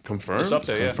 Confirmed? It's up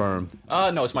there, yeah. Confirmed.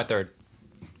 No, it's my third.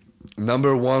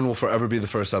 Number one will forever be the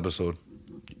first episode.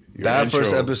 Your That intro.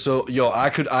 first episode, yo, I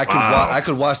could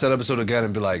watch that episode again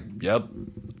and be like, yep,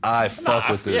 I fuck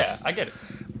with this. Yeah, I get it.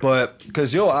 But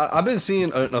because yo, I've been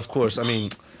seeing, of course, I mean,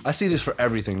 I see this for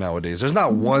everything nowadays. There's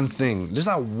not one thing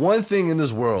in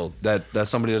this world that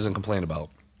somebody doesn't complain about.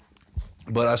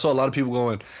 But I saw a lot of people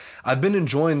going, I've been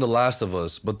enjoying The Last of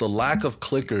Us, but the lack of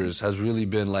clickers has really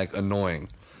been like annoying.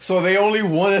 So they only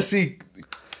want to see.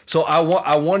 So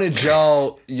I wanted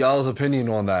y'all's opinion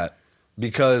on that.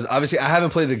 Because obviously I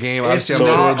haven't played the game. It's Obviously,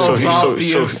 I'm not sure about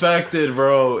the infected,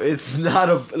 bro. It's not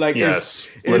a like. Yes,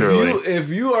 if literally. if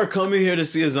you are coming here to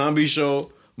see a zombie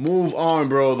show, move on,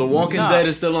 bro. The Walking Nah. Dead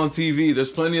is still on TV. There's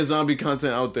plenty of zombie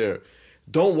content out there.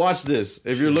 Don't watch this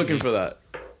if you're looking for that.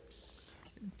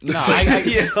 No,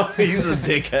 He's a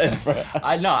dickhead, bro.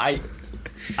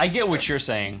 I get what you're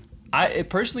saying.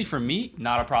 Personally, for me,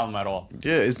 not a problem at all.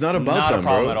 Yeah, it's not about Not them, a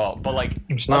problem bro. at all. But like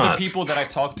It's other not. people that I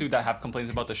talk to that have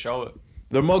complaints about the show,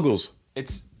 They're muggles.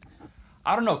 it's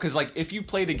I don't know, because like if you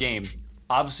play the game,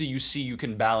 obviously you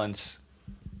can balance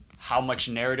how much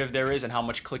narrative there is and how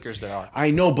much clickers there are.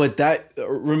 I know, but that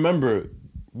remember,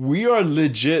 we are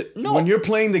legit. No. When you're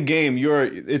playing the game,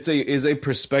 it's a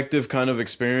perspective kind of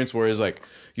experience where it's like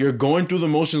you're going through the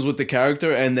motions with the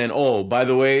character, and then by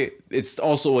the way, it's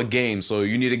also a game, so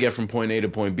you need to get from point A to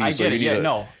point B. I so get you it, need yeah, to,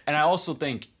 no. And I also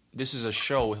think this is a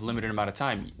show with a limited amount of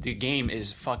time. The game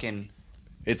is fucking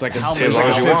It's like a how it's many like a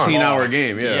as you want. 15-hour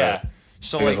game. Yeah. Yeah.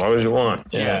 So as like long as you want.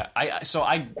 yeah,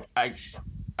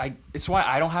 I it's why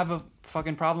I don't have a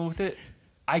fucking problem with it.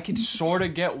 I could sort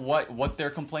of get what their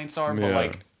complaints are, but Yeah.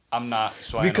 like I'm not.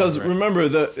 So I Because know, right?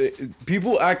 remember,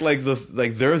 people act like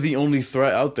they're the only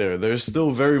threat out there. There's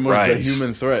still very much the Right.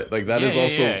 human threat. Like that is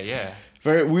also yeah.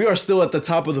 we are still at the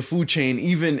top of the food chain,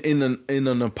 even in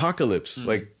an apocalypse.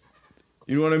 Like,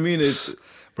 you know what I mean? It's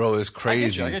Bro, it's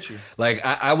crazy. I get you. Like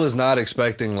I was not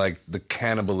expecting like the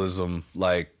cannibalism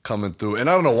like coming through, and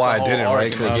I don't know why I whole didn't,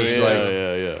 right? Because argument.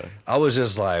 it's yeah. like I was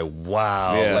just like,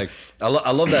 wow. Yeah. Like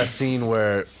I love that scene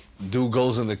where dude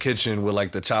goes in the kitchen with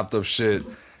like the chopped up shit,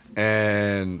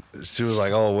 and she was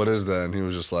like, "Oh, what is that?" And he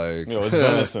was just like, Yo, it's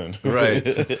venison.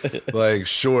 right? Like,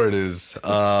 sure it is.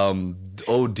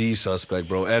 OD suspect,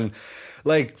 bro. And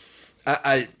like,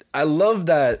 I love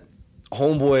that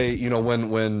homeboy. You know,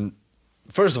 when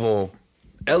first of all,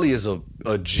 Ellie is a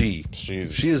G. She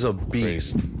is a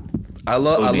beast. I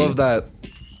love that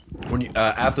when you,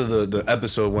 after the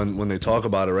episode when they talk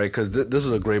about it, right? Because this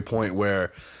is a great point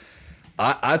where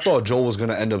I thought Joel was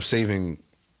gonna end up saving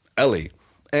Ellie,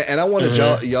 and I wanted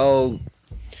y'all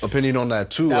opinion on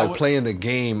that too. That like playing the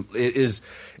game is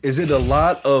it a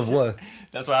lot of what?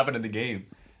 That's what happened in the game.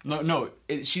 No,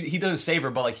 he doesn't save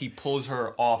her, but like he pulls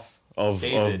her off of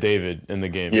David in the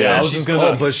game. Yeah, I was just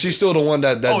gonna. but she's still the one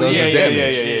that does the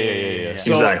damage. Yeah.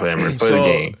 Exactly, Emmer. Play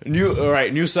the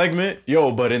game. New segment.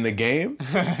 Yo, but in the game.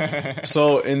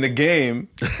 So in the game,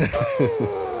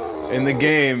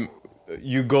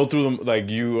 you go through them like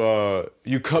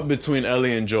you cut between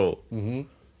Ellie and Joel. Mm-hmm.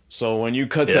 So when you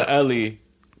cut to Ellie,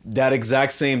 that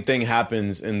exact same thing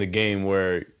happens in the game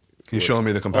where He's showing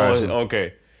me the comparison. Oh,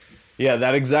 okay. Yeah,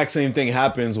 that exact same thing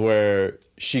happens where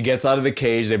she gets out of the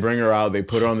cage, they bring her out, they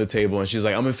put her on the table, and she's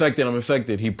like, I'm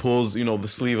infected. He pulls, the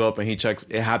sleeve up and he checks.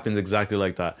 It happens exactly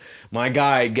like that. My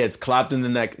guy gets clapped in the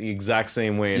neck the exact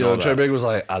same way. And Yo, all Trey that. Baker was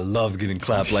like, I love getting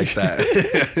clapped like that.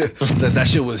 that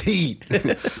shit was heat.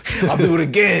 I'll do it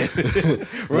again.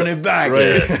 Run it back.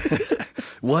 Right.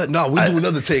 What? No, we do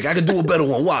another take. I can do a better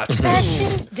one. Watch. That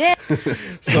shit is dead.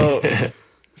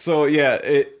 So yeah,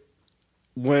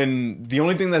 when the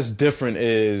only thing that's different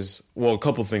is, well, a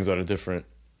couple things that are different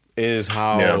is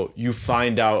how you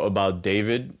find out about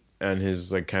David and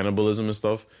his like cannibalism and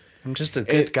stuff. I'm just a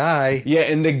good guy. Yeah,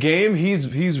 in the game, he's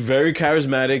very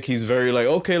charismatic. He's very like,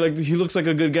 okay, like he looks like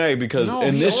a good guy because No,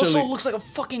 initially he also looks like a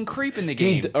fucking creep in the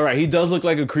game. all right, he does look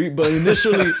like a creep, but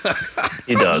initially,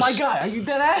 He does. My God, are you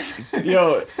dead ass?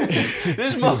 yo,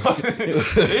 This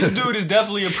dude is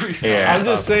definitely a creep. Yeah. I'm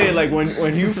just saying, like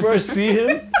when you first see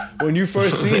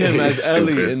him, as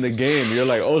Ellie Stupid. in the game, you're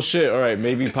like, oh shit, all right,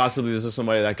 maybe possibly this is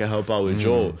somebody that can help out with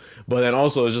Joel. But then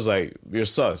also it's just like you're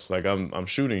sus, like I'm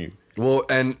shooting you. Well,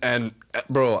 and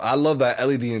bro, I love that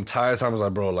Ellie the entire time was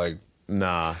like, bro, like,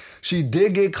 nah. She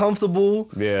did get comfortable.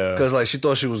 Yeah. Because, like, she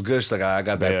thought she was good. She's like, I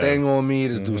got that thing on me.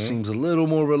 This dude seems a little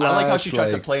more relaxed. I like how she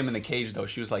tried to play him in the cage, though.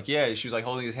 She was like,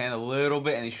 holding his hand a little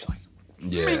bit, and then she was like,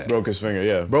 yeah. Broke his finger,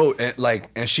 yeah. Bro,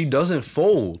 and she doesn't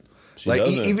fold. She like,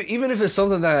 doesn't. even if it's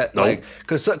something that, like,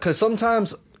 because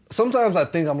sometimes I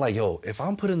think I'm like, yo, if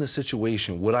I'm put in this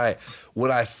situation, would I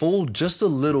fold just a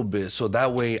little bit so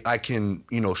that way I can,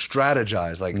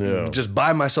 strategize, like just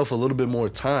buy myself a little bit more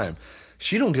time.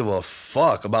 She don't give a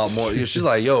fuck about more. She's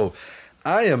like, yo,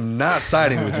 I am not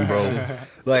siding with you, bro.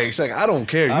 Like, she's like, I don't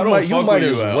care. You might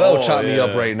as well chop me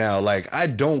up right now. Like, I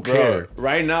don't care.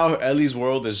 Right now, Ellie's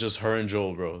world is just her and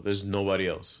Joel, bro. There's nobody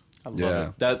else. I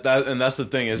love it. That and that's the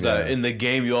thing is that in the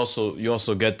game you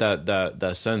also get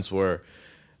that sense where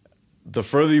the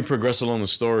further you progress along the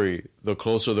story, the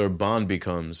closer their bond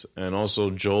becomes. And also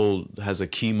Joel has a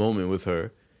key moment with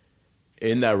her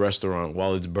in that restaurant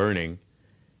while it's burning.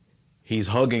 He's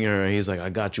hugging her and he's like, I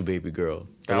got you, baby girl.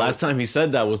 The last time he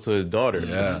said that was to his daughter.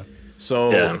 Yeah.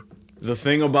 So the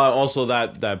thing about also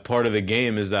that part of the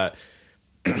game is that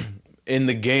in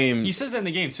the game... He says that in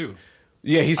the game, too.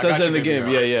 Yeah, he says that in the game.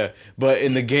 Girl. Yeah. But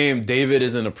in the game, David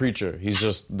isn't a preacher. He's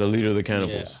just the leader of the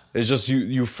cannibals. Yeah. It's just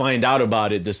you find out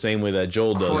about it the same way that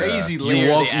Joel does. Crazy You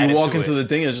layer walk they added you walk to into it. the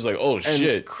thing and it's just like, oh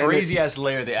shit. Crazy ass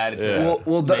layer they added to it.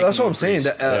 Well, that's what I'm saying.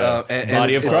 And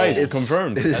Body of Christ, it's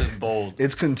confirmed. That's bold.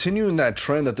 It's continuing that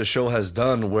trend that the show has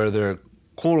done where they're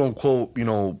quote unquote,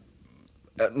 not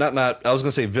I was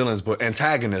gonna say villains, but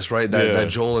antagonists, right? That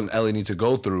Joel and Ellie need to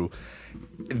go through.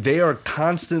 They are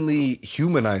constantly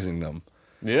humanizing them.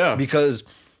 Yeah. Because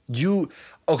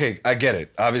I get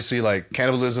it. Obviously, like,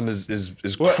 cannibalism is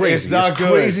Well, crazy. it's not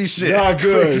good. Crazy shit. Not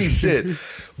good. Crazy shit.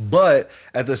 But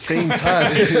at the same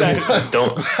time,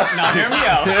 Don't Now, hear me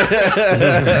out.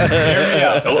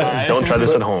 don't try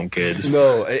this at home, kids.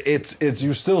 no, it's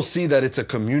you still see that it's a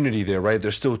community there, right?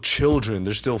 There's still children,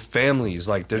 there's still families,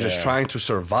 like they're just trying to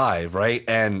survive, right?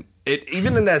 And it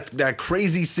even in that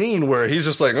crazy scene where he's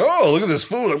just like, oh, look at this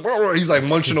food, like, blah, blah, he's like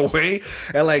munching away,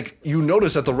 and like you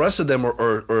notice that the rest of them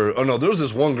are oh no, there was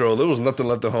this one girl, there was nothing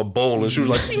left in her bowl, and she was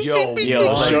like, Yo,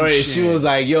 Shorty, she was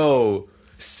like, yo,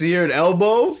 seared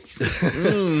elbow.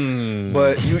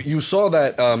 But you saw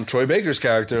that Troy Baker's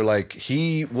character, like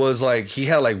he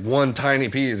had like one tiny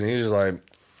piece, and he was like,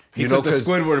 He took the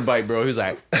Squidward bite, bro. He was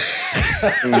like,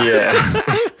 Yeah.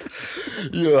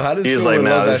 how did He's Squidward like, nah,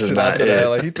 love that this is shit not after it. that?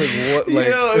 Like he took what? Like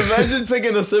yo, imagine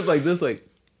taking a sip like this, like.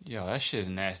 Yo, that shit is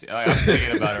nasty. Like, I'm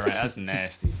thinking about it right now. That's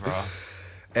nasty, bro.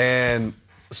 And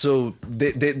so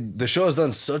the show has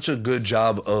done such a good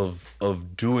job of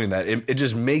doing that. It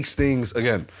just makes things,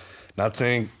 again, not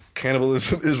saying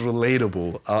cannibalism is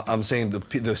relatable. I'm saying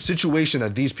the situation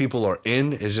that these people are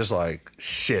in is just like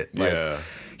shit. Like,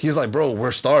 he's like, bro,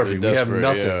 we're starving. We have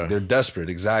nothing. Yeah. They're desperate,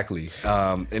 exactly.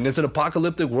 And it's an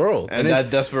apocalyptic world. And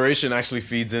that desperation actually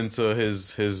feeds into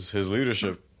his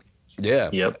leadership. Yeah.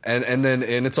 Yep.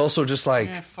 And it's also just like,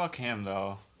 Man, fuck him,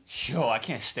 though. Yo, I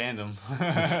can't stand him.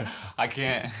 I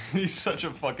can't. He's such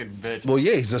a fucking bitch. well,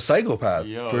 yeah, he's a psychopath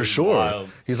for he's sure. wild.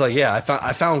 He's like, yeah,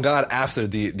 I found God after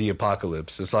the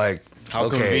apocalypse. It's like, How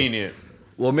okay. convenient.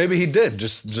 Well, maybe he did,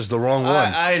 just the wrong one.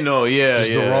 I know, yeah.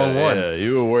 Just the wrong one. Yeah.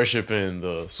 You were worshiping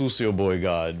the Sucio Boy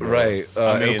god, bro. Right.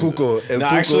 El Cuco.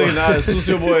 Actually, not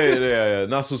Sucio Boy. Yeah,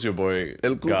 not Sucio Boy.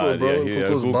 El Cuco, god, bro. Yeah,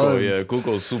 Cuco's Cuco, buns. yeah,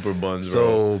 Cuco's super buns,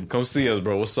 So- bro. Come see us,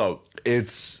 bro. What's up?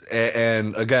 It's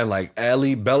and again, like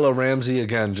Bella Ramsey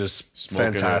again, just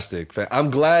Smoking fantastic. I'm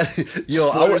glad.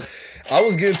 Yo, I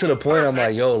was getting to the point. I'm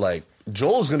like, yo, like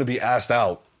Joel's gonna be asked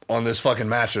out on this fucking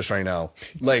mattress right now.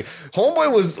 Like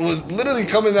homeboy was literally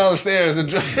coming down the stairs, and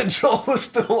Joel was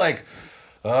still like,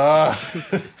 like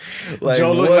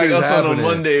Joe looked what like is us on a happening?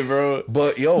 Monday, bro.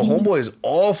 But yo, homeboy is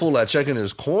awful at checking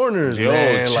his corners, Yo,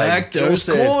 man. check like Joe those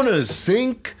said, corners.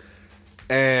 sink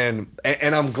And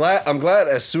I'm glad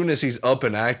as soon as he's up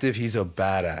and active, he's a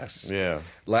badass. Yeah.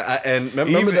 Like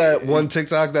remember that one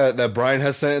TikTok that Brian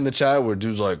has sent in the chat where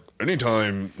dude's like,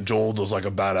 anytime Joel does like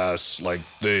a badass like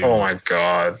thing, Oh my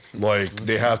god. like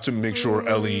they have to make sure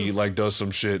Ellie like does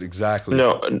some shit. Exactly.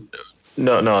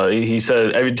 No. He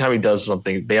said every time he does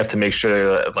something, they have to make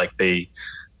sure that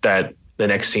that the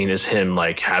next scene is him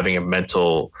like having a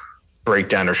mental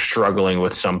breakdown or struggling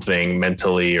with something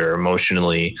mentally or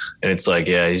emotionally, and it's like,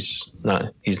 yeah, he's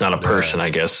not a person,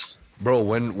 I guess. Bro,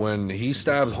 when he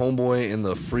stabbed homeboy in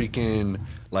the freaking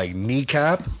like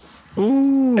kneecap,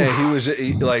 and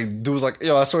dude was like,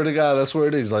 yo, I swear to God, that's where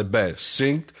it is. Like, bet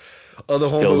synced. Other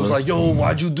homeboy was like, yo,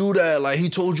 why'd you do that? Like, he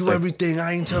told you everything.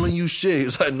 I ain't telling you shit. He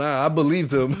was like, nah, I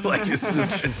believed him. Like, it's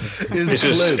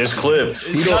clips.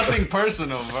 It's nothing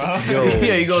personal, bro. Yo,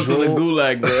 Yeah, you go to the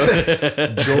gulag,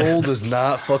 bro. Joel does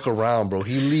not fuck around, bro.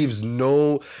 He leaves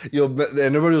no. And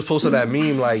everybody was posting that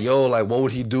meme like, yo, like, what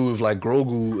would he do if like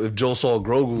Grogu, if Joel saw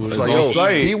Grogu? It's like, on yo,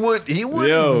 sight. he would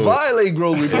violate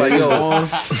Grogu. He'd be like, yo,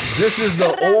 this is the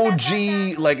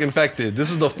OG like infected. This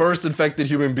is the first infected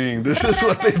human being. This is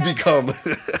what they become.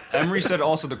 Emery said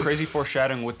also the crazy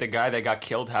foreshadowing with the guy that got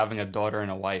killed having a daughter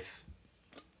and a wife.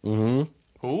 Mm-hmm.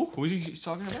 Who are you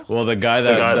talking about? Well, the guy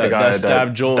that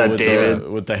stabbed Joel that with David,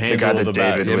 with the handle of the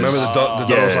bat. David Yeah, remember the dog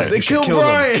was like, they killed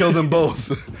Brian. Killed them both.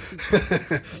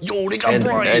 Yo, they got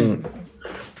Brian. And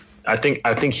I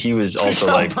think he was also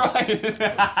like,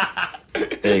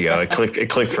 there you go. It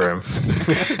clicked for him.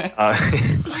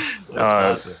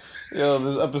 Yo,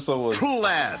 this episode was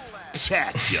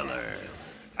Spectacular.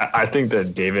 I think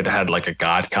that David had like a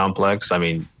god complex. I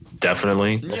mean,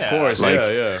 definitely. of course, Like,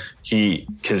 yeah.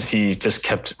 Because he just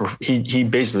kept, he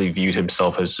basically viewed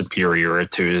himself as superior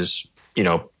to his,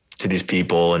 to these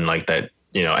people, and like that,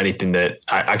 anything that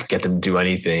I could get them to do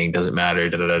anything, doesn't matter,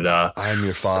 I'm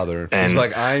your father. And- He's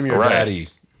like, I'm your daddy.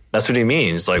 That's what he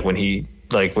means. Like when he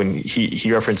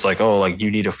referenced like, oh, like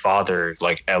you need a father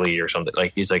like Ellie or something.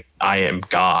 Like he's like, I am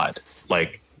God.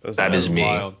 Like that is me.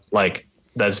 wild. Like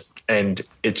and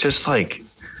it's just like,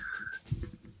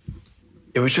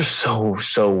 it was just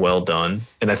so well done.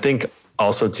 And I think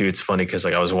also too, it's funny because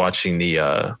like I was watching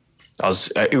it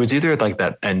was either like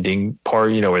that ending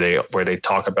part, where they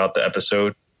talk about the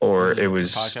episode, or it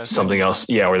was something else.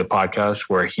 Yeah. Or the podcast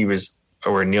where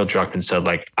Neil Druckmann said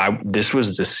like, this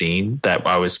was the scene that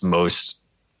I was most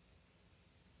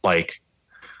like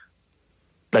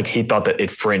he thought that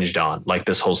it fringed on, like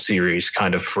this whole series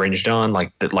kind of fringed on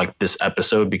like that, like this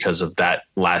episode, because of that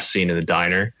last scene in the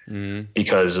diner,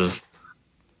 because of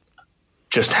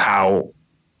just how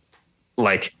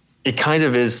like it kind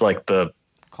of is like the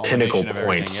pinnacle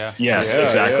point. Yes,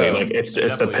 exactly. Yeah. Like it's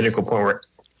the pinnacle point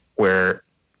where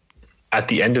at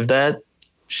the end of that,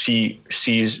 she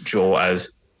sees Joel as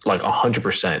like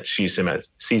 100%. Sees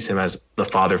him as the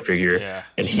father figure,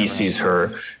 and he sees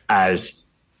her as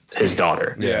his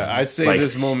daughter. Yeah, I'd say like,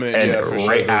 this moment, and for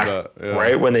sure.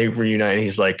 Right when they reunite,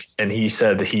 he's like, and he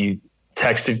said that he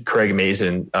texted Craig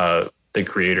Mazin, the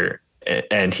creator,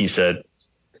 and he said,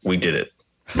 "We did it."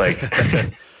 Like,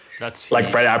 that's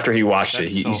like right after he watched it,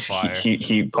 so fire.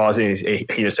 he paused it.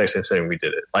 He just texted him saying, "We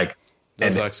did it." Like,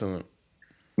 that's excellent.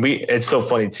 It's so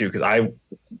funny too because I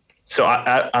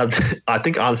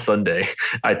think on Sunday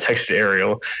I texted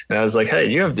Ariel and I was like,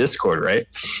 "Hey, you have Discord, right?"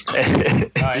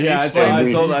 I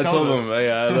told him.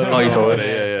 Yeah, you told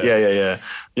it.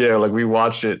 Yeah. Like we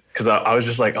watched it because I was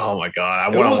just like, "Oh my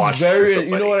god, I want to watch this."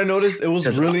 You know what I noticed? It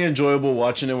was really enjoyable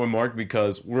watching it with Mark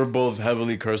because we're both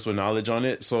heavily cursed with knowledge on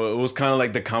it. So it was kind of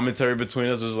like the commentary between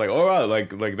us was like, "All right, like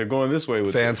they're going this way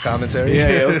with fans commentary." Yeah,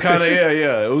 it was kind of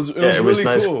It was really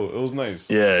nice. cool. It was nice.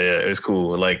 Yeah, it was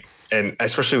cool. Like. And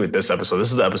especially with this episode,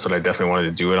 this is the episode I definitely wanted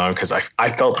to do it on because I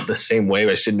felt the same way,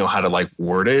 but I just didn't know how to like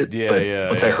word it.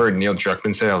 Once I heard Neil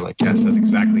Druckmann say it, I was like, yes, that's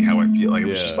exactly how I feel. Like it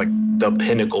was just like the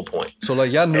pinnacle point. So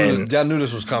like y'all knew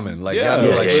this was coming. Like y'all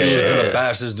knew she was gonna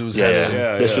bash this dude's head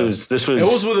in. This was. It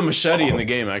was with a machete in the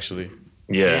game, actually.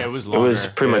 Yeah, it was longer. It was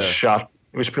pretty much shot.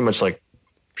 It was pretty much like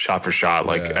shot for shot.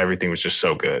 Like everything was just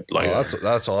so good. Like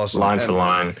that's awesome. Line for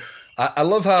line. I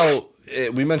love how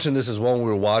we mentioned this as well when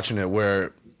we were watching it,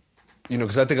 where.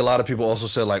 Because I think a lot of people also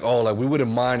said like, oh, like we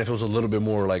wouldn't mind if it was a little bit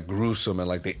more like gruesome and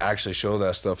like they actually show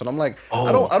that stuff. And I'm like,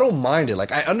 I don't mind it.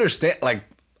 Like I understand. Like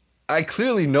I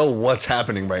clearly know what's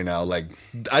happening right now. Like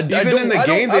in the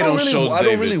game they don't show David. I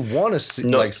don't really want to see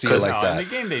it like that. In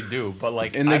the game they do, but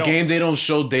like in the game they don't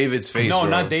show David's face. No, bro.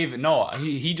 not David. No,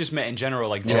 he just meant in general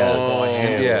like Joel going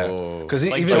ham. Yeah, because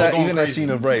like even that scene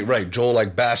of Joel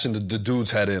like bashing the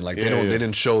dude's head in. Like they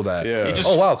didn't show that. Yeah.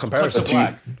 Oh wow, comparison.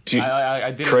 I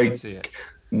didn't Craig, see it.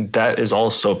 That is all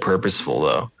so purposeful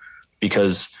though.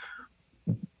 because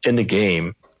in the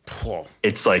game,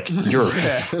 it's like you're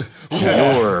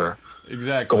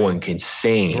exactly going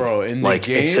insane, bro. In the like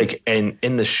game? it's like, and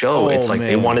in the show, it's like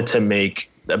they man. wanted to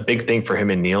make a big thing for him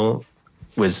and Neil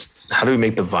was how do we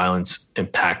make the violence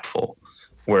impactful,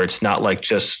 where it's not like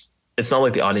just. It's not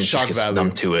like the audience Shock just gets value.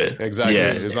 numb to it. Exactly.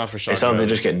 Yeah, It's not for shock It's not like they value.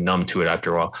 just get numb to it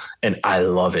after a while, and I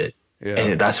love it. Yeah.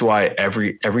 And that's why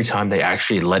every time they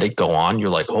actually let it go on, you're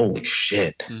like, holy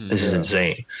shit, this is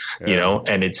insane, you know.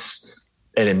 And it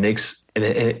makes and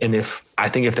if I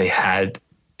think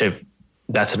if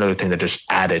that's another thing that just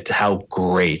added to how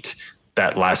great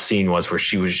that last scene was, where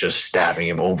she was just stabbing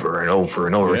him over and over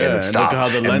and over again, and and stopped look how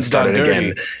the and lens got started dirty.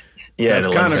 again. Yeah, That's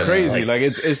the kind lens of got- crazy. Like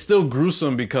it's still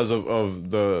gruesome because of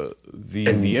the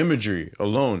imagery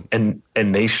alone. And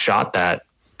they shot that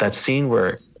scene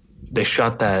where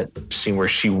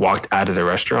she walked out of the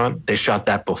restaurant. They shot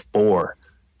that before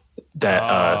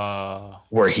that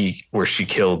where she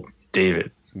killed David.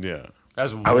 Yeah,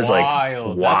 That's I was wild.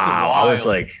 like, wow. That's wild. I was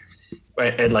like,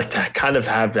 and like to kind of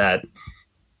have that,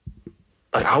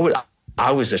 like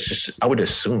I would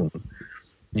assume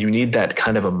you need that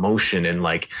kind of emotion and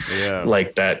like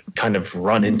that kind of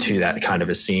run into that kind of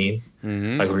a scene,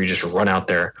 like where you just run out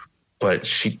there. But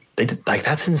they did, like,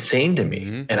 that's insane to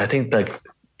me. And I think like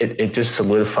it just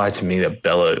solidified to me that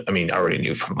Bella, I mean, I already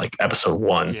knew from like episode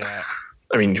 1. Yeah.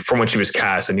 I mean, from when she was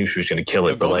cast, I knew she was going to kill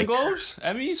it, but Golden like, Globes,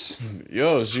 Emmys,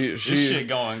 yo, this shit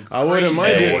going. I wouldn't crazy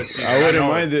mind awards it. season. I wouldn't know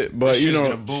mind it, but this you shit's know,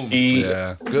 gonna boom.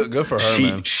 Yeah, good for her,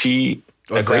 man. She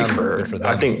Or great them. for her. Good for them.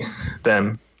 I think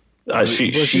them.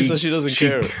 She says she doesn't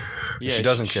care. Yeah, She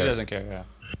doesn't care. She doesn't care.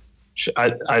 Yeah.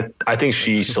 I think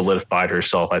she solidified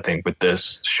herself. I think with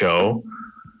this show,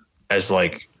 as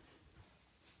like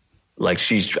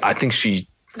I think she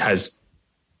has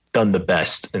done the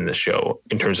best in the show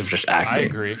in terms of just acting. I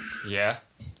agree. Yeah.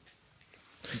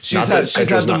 She's Not had that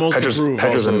Petra's the not- most Petra's- to prove.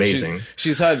 Petra's also. amazing.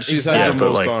 She's had Exactly. the But,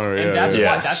 most like- on her. And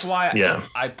Yeah, that's why Yeah.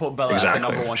 I put Bella Exactly. at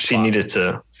the number 1 spot. She needed to.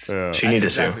 yeah. She That's needed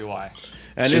exactly to. why.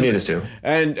 And She is- needed to.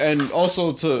 And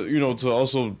also to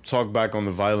also talk back on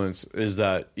the violence is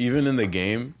that even in the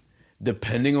game,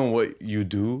 depending on what you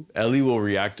do, Ellie will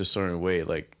react a certain way.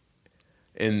 Like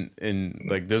in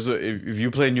like there's if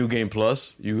you play New Game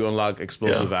Plus, you unlock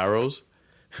explosive arrows.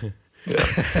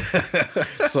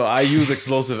 So I use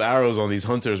explosive arrows on these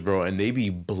hunters, bro, and they be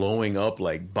blowing up,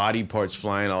 like body parts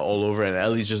flying out all over, and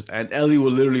Ellie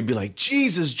will literally be like,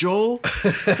 Jesus, Joel,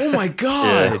 oh my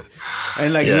God.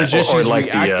 And like legit, Or she's like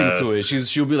reacting to it.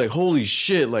 She'll be like, holy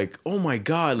shit, like, oh my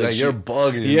God, like You're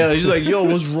bugging. Yeah, she's like, yo,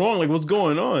 what's wrong? Like, what's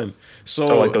going on?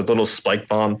 So like those little spike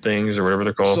bomb things or whatever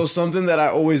they're called. So something that I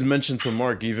always mention to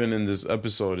Mark, even in this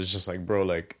episode, is just like, bro,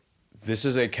 like this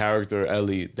is a character,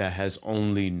 Ellie, that has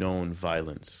only known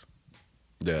violence.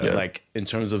 Yeah. Like in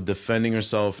terms of defending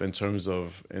herself, in terms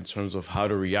of how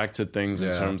to react to things,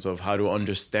 in terms of how to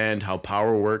understand how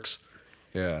power works.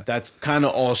 Yeah. That's kind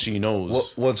of all she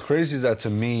knows. What's crazy is that to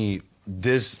me,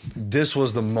 this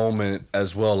was the moment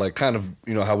as well, like kind of,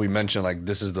 you know, how we mentioned, like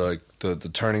this is the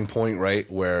turning point, right?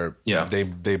 Where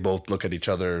they both look at each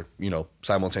other, you know,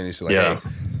 simultaneously, like, hey,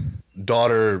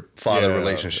 daughter-father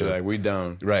relationship. Like, we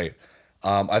down. Right.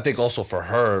 I think also for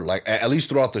her, like at least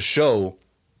throughout the show,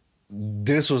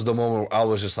 this was the moment where I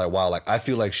was just like, wow, like I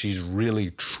feel like she's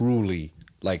really, truly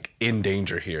like in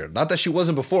danger here. Not that she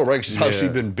wasn't before, right? She's obviously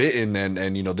been bitten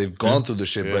and you know, they've gone through the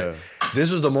shit, but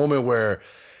this was the moment where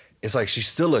it's like she's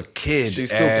still a kid. She's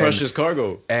still precious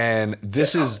cargo. And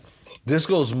this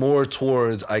goes more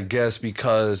towards, I guess,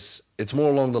 because it's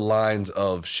more along the lines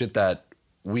of shit that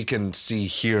we can see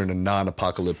here in a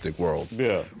non-apocalyptic world.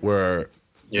 Yeah. Where,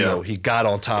 you know, he got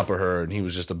on top of her and he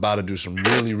was just about to do some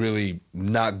really, really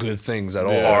not good things at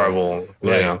all. Horrible.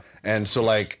 Right. Yeah. And so,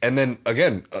 like, and then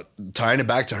again, tying it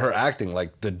back to her acting,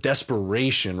 like the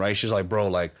desperation, right? She's like, bro,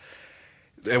 like,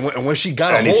 and when she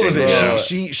got a hold of it,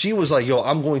 she was like, yo,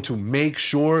 I'm going to make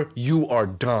sure you are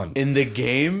done. In the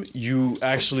game, you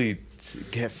actually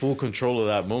get full control of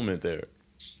that moment there.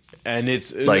 And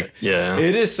it's like,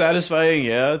 it is satisfying,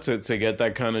 to get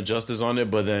that kind of justice on it.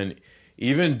 But then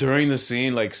even during the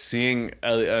scene, like seeing,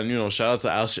 and you know, shout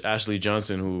out to Ashley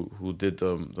Johnson who did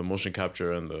the motion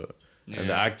capture and the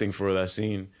acting for that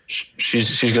scene.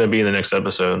 She's gonna be in the next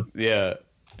episode. Yeah.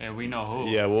 And we know who.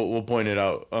 Yeah, we'll point it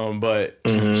out. But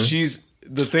she's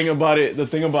the thing about it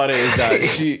is that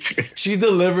she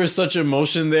delivers such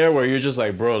emotion there where you're just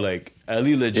like, bro, like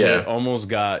Ellie legit almost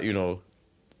got, you know,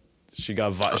 she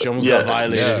almost got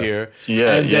violated here.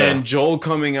 Yeah, and then Joel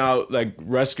coming out like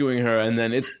rescuing her, and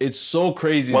then it's so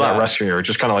crazy. Well, not rescuing her,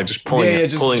 just kind of like just pulling,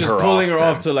 pulling her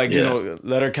off to like you know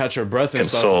let her catch her breath and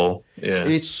console. stuff. Yeah,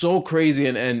 it's so crazy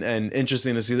and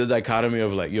interesting to see the dichotomy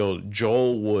of like, yo,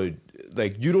 Joel would.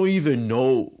 Like, you don't even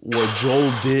know what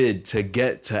Joel did to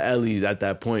get to Ellie at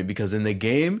that point, because in the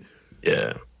game,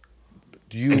 and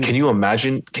can you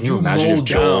imagine? Can you imagine if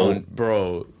Joel,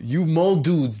 bro, you mow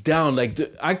dudes down? Like,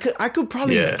 I could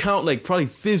probably count like probably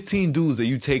 15 dudes that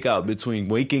you take out between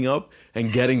waking up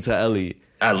and getting to Ellie.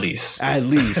 At least.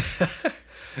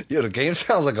 Yo, the game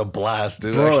sounds like a blast,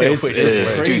 dude. Bro, it's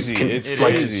crazy. Dude, it's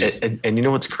like, crazy. And you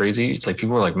know what's crazy? It's like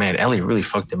people are like, man, Ellie really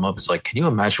fucked him up. It's like, can you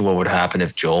imagine what would happen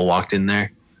if Joel walked in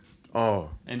there? Oh,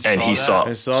 and he saw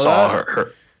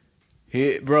her.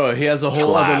 He has a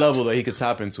whole other level that he could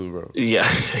tap into, bro.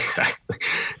 Yeah, exactly.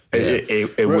 Yeah.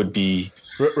 It would be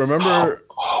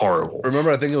horrible. Remember,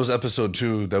 I think it was episode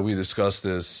 2 that we discussed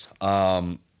this.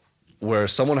 Where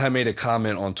someone had made a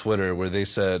comment on Twitter where they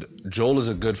said, Joel is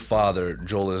a good father,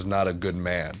 Joel is not a good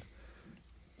man.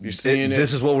 You're seeing it?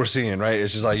 This is what we're seeing, right?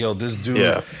 It's just like, yo, this dude.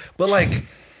 Yeah. But like,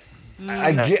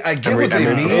 I get what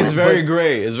they mean. It's very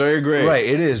gray. It's very gray. Right,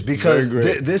 it is. Because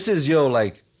this is, yo,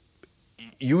 like,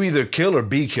 you either kill or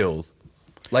be killed.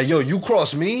 Like, yo, you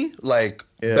cross me, like,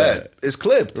 bet. It's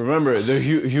clipped. Remember, the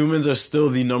humans are still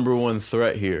the number one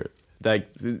threat here. Like,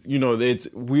 you know,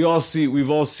 we've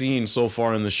all seen so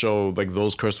far in the show, like,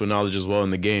 those cursed with knowledge as well in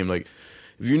the game. Like,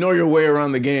 if you know your way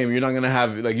around the game, you're not going to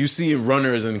have, like, you see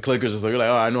runners and clickers, it's like, you're like,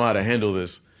 oh, I know how to handle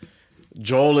this.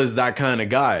 Joel is that kind of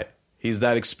guy. He's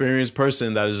that experienced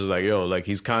person that is just like, yo, like,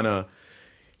 he's kind of,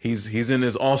 he's in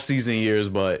his off-season years,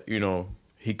 but, you know,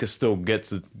 he could still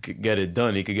get it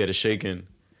done. He could get it shaken.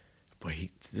 But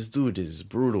this dude is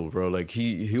brutal, bro. Like,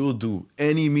 he will do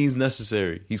any means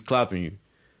necessary. He's clapping you.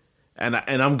 And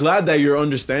I'm glad that you're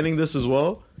understanding this as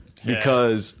well,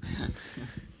 because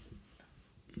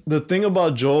the thing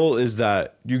about Joel is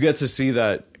that you get to see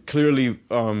that clearly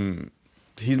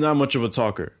he's not much of a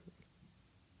talker.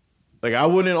 Like, I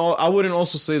wouldn't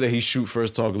also say that he shoot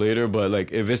first, talk later, but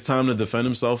like if it's time to defend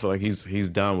himself, like he's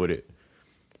down with it.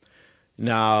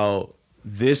 Now,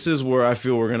 this is where I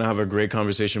feel we're gonna have a great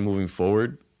conversation moving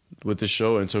forward with the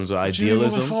show in terms of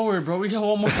idealism. Moving forward, bro. We got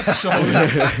one more episode.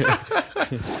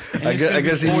 I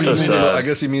guess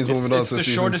he means moving on to season 2. It's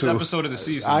the shortest episode of the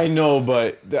season. I know,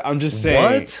 but I'm just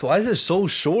saying. What? Why is it so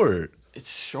short?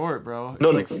 It's short, bro. It's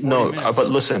No, like 40 minutes. but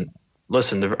listen.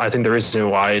 I think the reason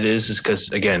why it is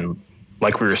because, again,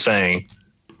 like we were saying,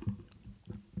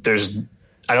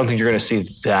 I don't think you're going to see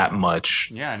that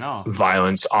much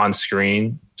violence on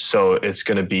screen. So it's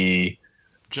going to be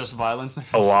just violence.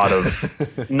 A lot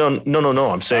of no.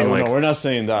 I'm saying we're not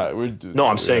saying that.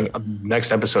 I'm saying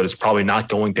next episode is probably not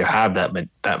going to have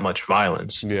that much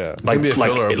violence. Yeah, like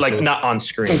not on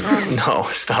screen. No,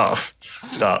 stop.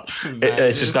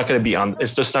 It's just not going to be on.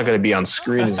 It's just not going to be on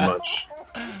screen as much.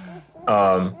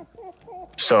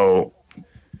 So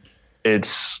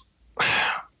it's.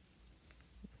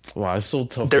 Wow, it's so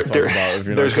tough to talk about. If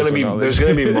you're there's going to be moments.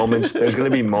 There's going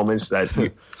to be moments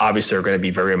that obviously are going to be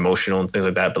very emotional and things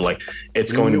like that. But like,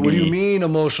 it's going to be. What do you mean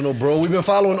emotional, bro? We've been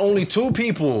following only 2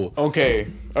 people.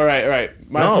 Okay, all right.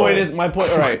 My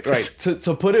point. All right.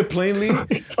 To put it plainly,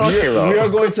 we are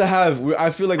going to have. I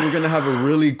feel like we're going to have a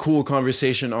really cool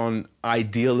conversation on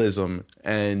idealism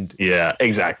and. Yeah,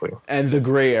 exactly. And the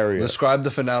gray area. Describe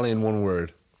the finale in one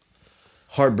word.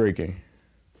 Heartbreaking.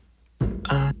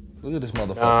 Look at this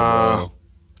motherfucker, bro.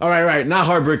 All right. Not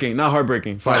heartbreaking.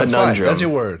 Fine, conundrum. That's your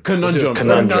word.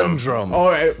 Conundrum. All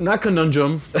right, not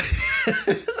conundrum.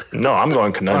 No, I'm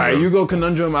going conundrum. All right, you go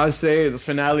conundrum. I say the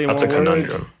finale in one word. That's a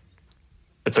conundrum.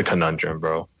 It's a conundrum,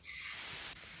 bro.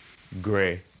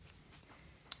 Gray.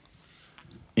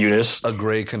 Eunice? A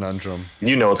gray conundrum.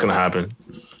 You know what's going to happen.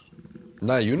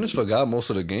 Nah, Eunice forgot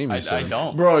most of the game. I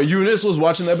don't. Bro, Eunice was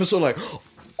watching the episode like...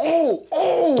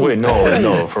 Oh! Wait,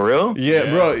 no, for real?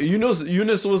 Yeah, bro.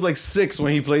 Eunice was like 6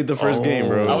 when he played the first game,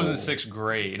 bro. I was in 6th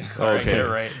grade. Okay,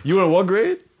 right. You in what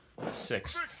grade?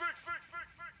 6th.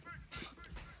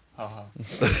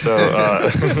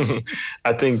 So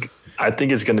I think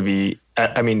it's going to be.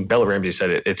 I mean, Bella Ramsey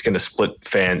said it's going to split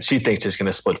fans. She thinks it's going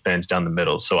to split fans down the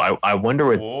middle. So I wonder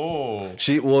what. Whoa.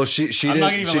 She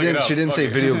didn't say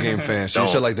video game fans. She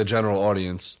said like the general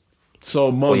audience.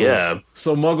 So Muggles. Well, yeah.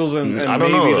 So Muggles and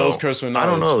maybe those cursed with knowledge. I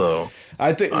don't know though.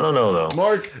 I don't know though.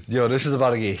 Mark, yo, this is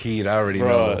about to get heat. I already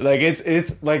know. Like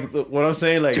it's like what I'm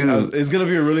saying. Like it's gonna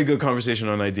be a really good conversation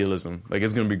on idealism. Like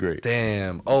it's gonna be great.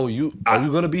 Damn. Oh, are you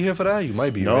gonna be here for that? You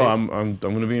might be. No, right? I'm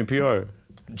gonna be in PR.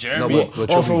 Jeremy.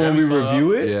 For when we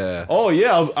review it? Yeah. Oh,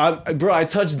 yeah. Bro, I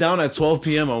touched down at 12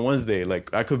 p.m. on Wednesday.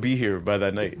 Like, I could be here by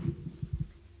that night.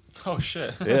 Oh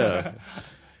shit. Yeah.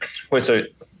 Wait, so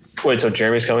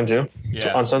Jeremy's coming too?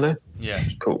 Yeah. On Sunday? Yeah.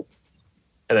 Cool.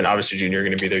 And then obviously Junior are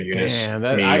going to be there. Eunice. Damn,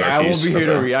 me, I won't Marquise. be here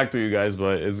to Okay. react to you guys,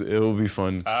 but it will be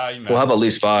fun. We'll have at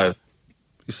least 5.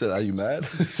 You said, are you mad?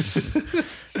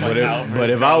 But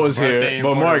if I was here,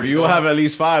 but Mark, you will have at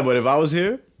least 5. But if I was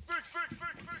here,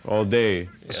 all day.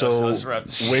 So let's rep.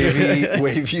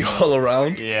 wavy all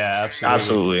around. Yeah,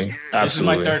 absolutely. This is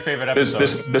my third favorite episode.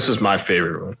 This is my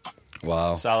favorite one.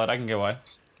 Wow. Solid. I can get why.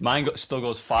 Mine still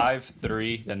goes 5,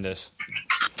 3, then this.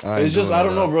 It's just I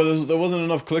don't know, bro. There wasn't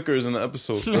enough clickers in the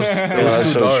episode. It was That's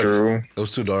too so dark. true. It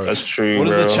was too dark. That's true. What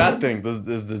bro. does the chat think? Does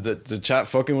the chat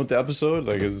fucking with the episode?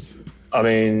 Like, is I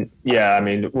mean, yeah. I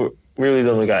mean, we really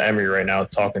only got Emery right now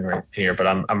talking right here, but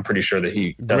I'm pretty sure that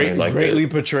he definitely liked greatly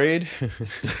it. portrayed?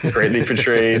 Greatly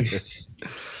portrayed.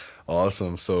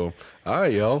 Awesome. So, all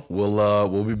right, yo.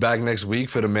 We'll be back next week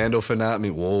for the Mando finale.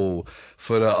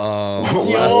 For the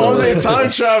Yo, they time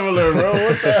traveler, bro.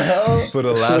 What the hell? for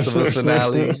the Last of Us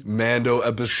finale, Mando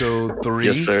episode 3.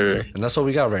 Yes, sir. And that's all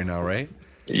we got right now, right?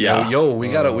 Yeah. Yo, we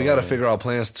gotta figure out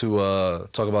plans to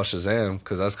talk about Shazam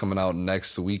because that's coming out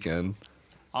next weekend.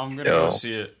 I'm gonna go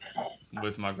see it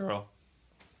with my girl.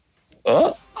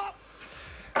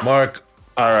 Mark,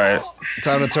 All right.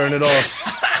 time to turn it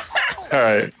off. All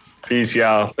right. Peace,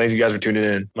 y'all. Thank you guys for tuning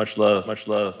in. Much love. Much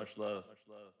love. Much love.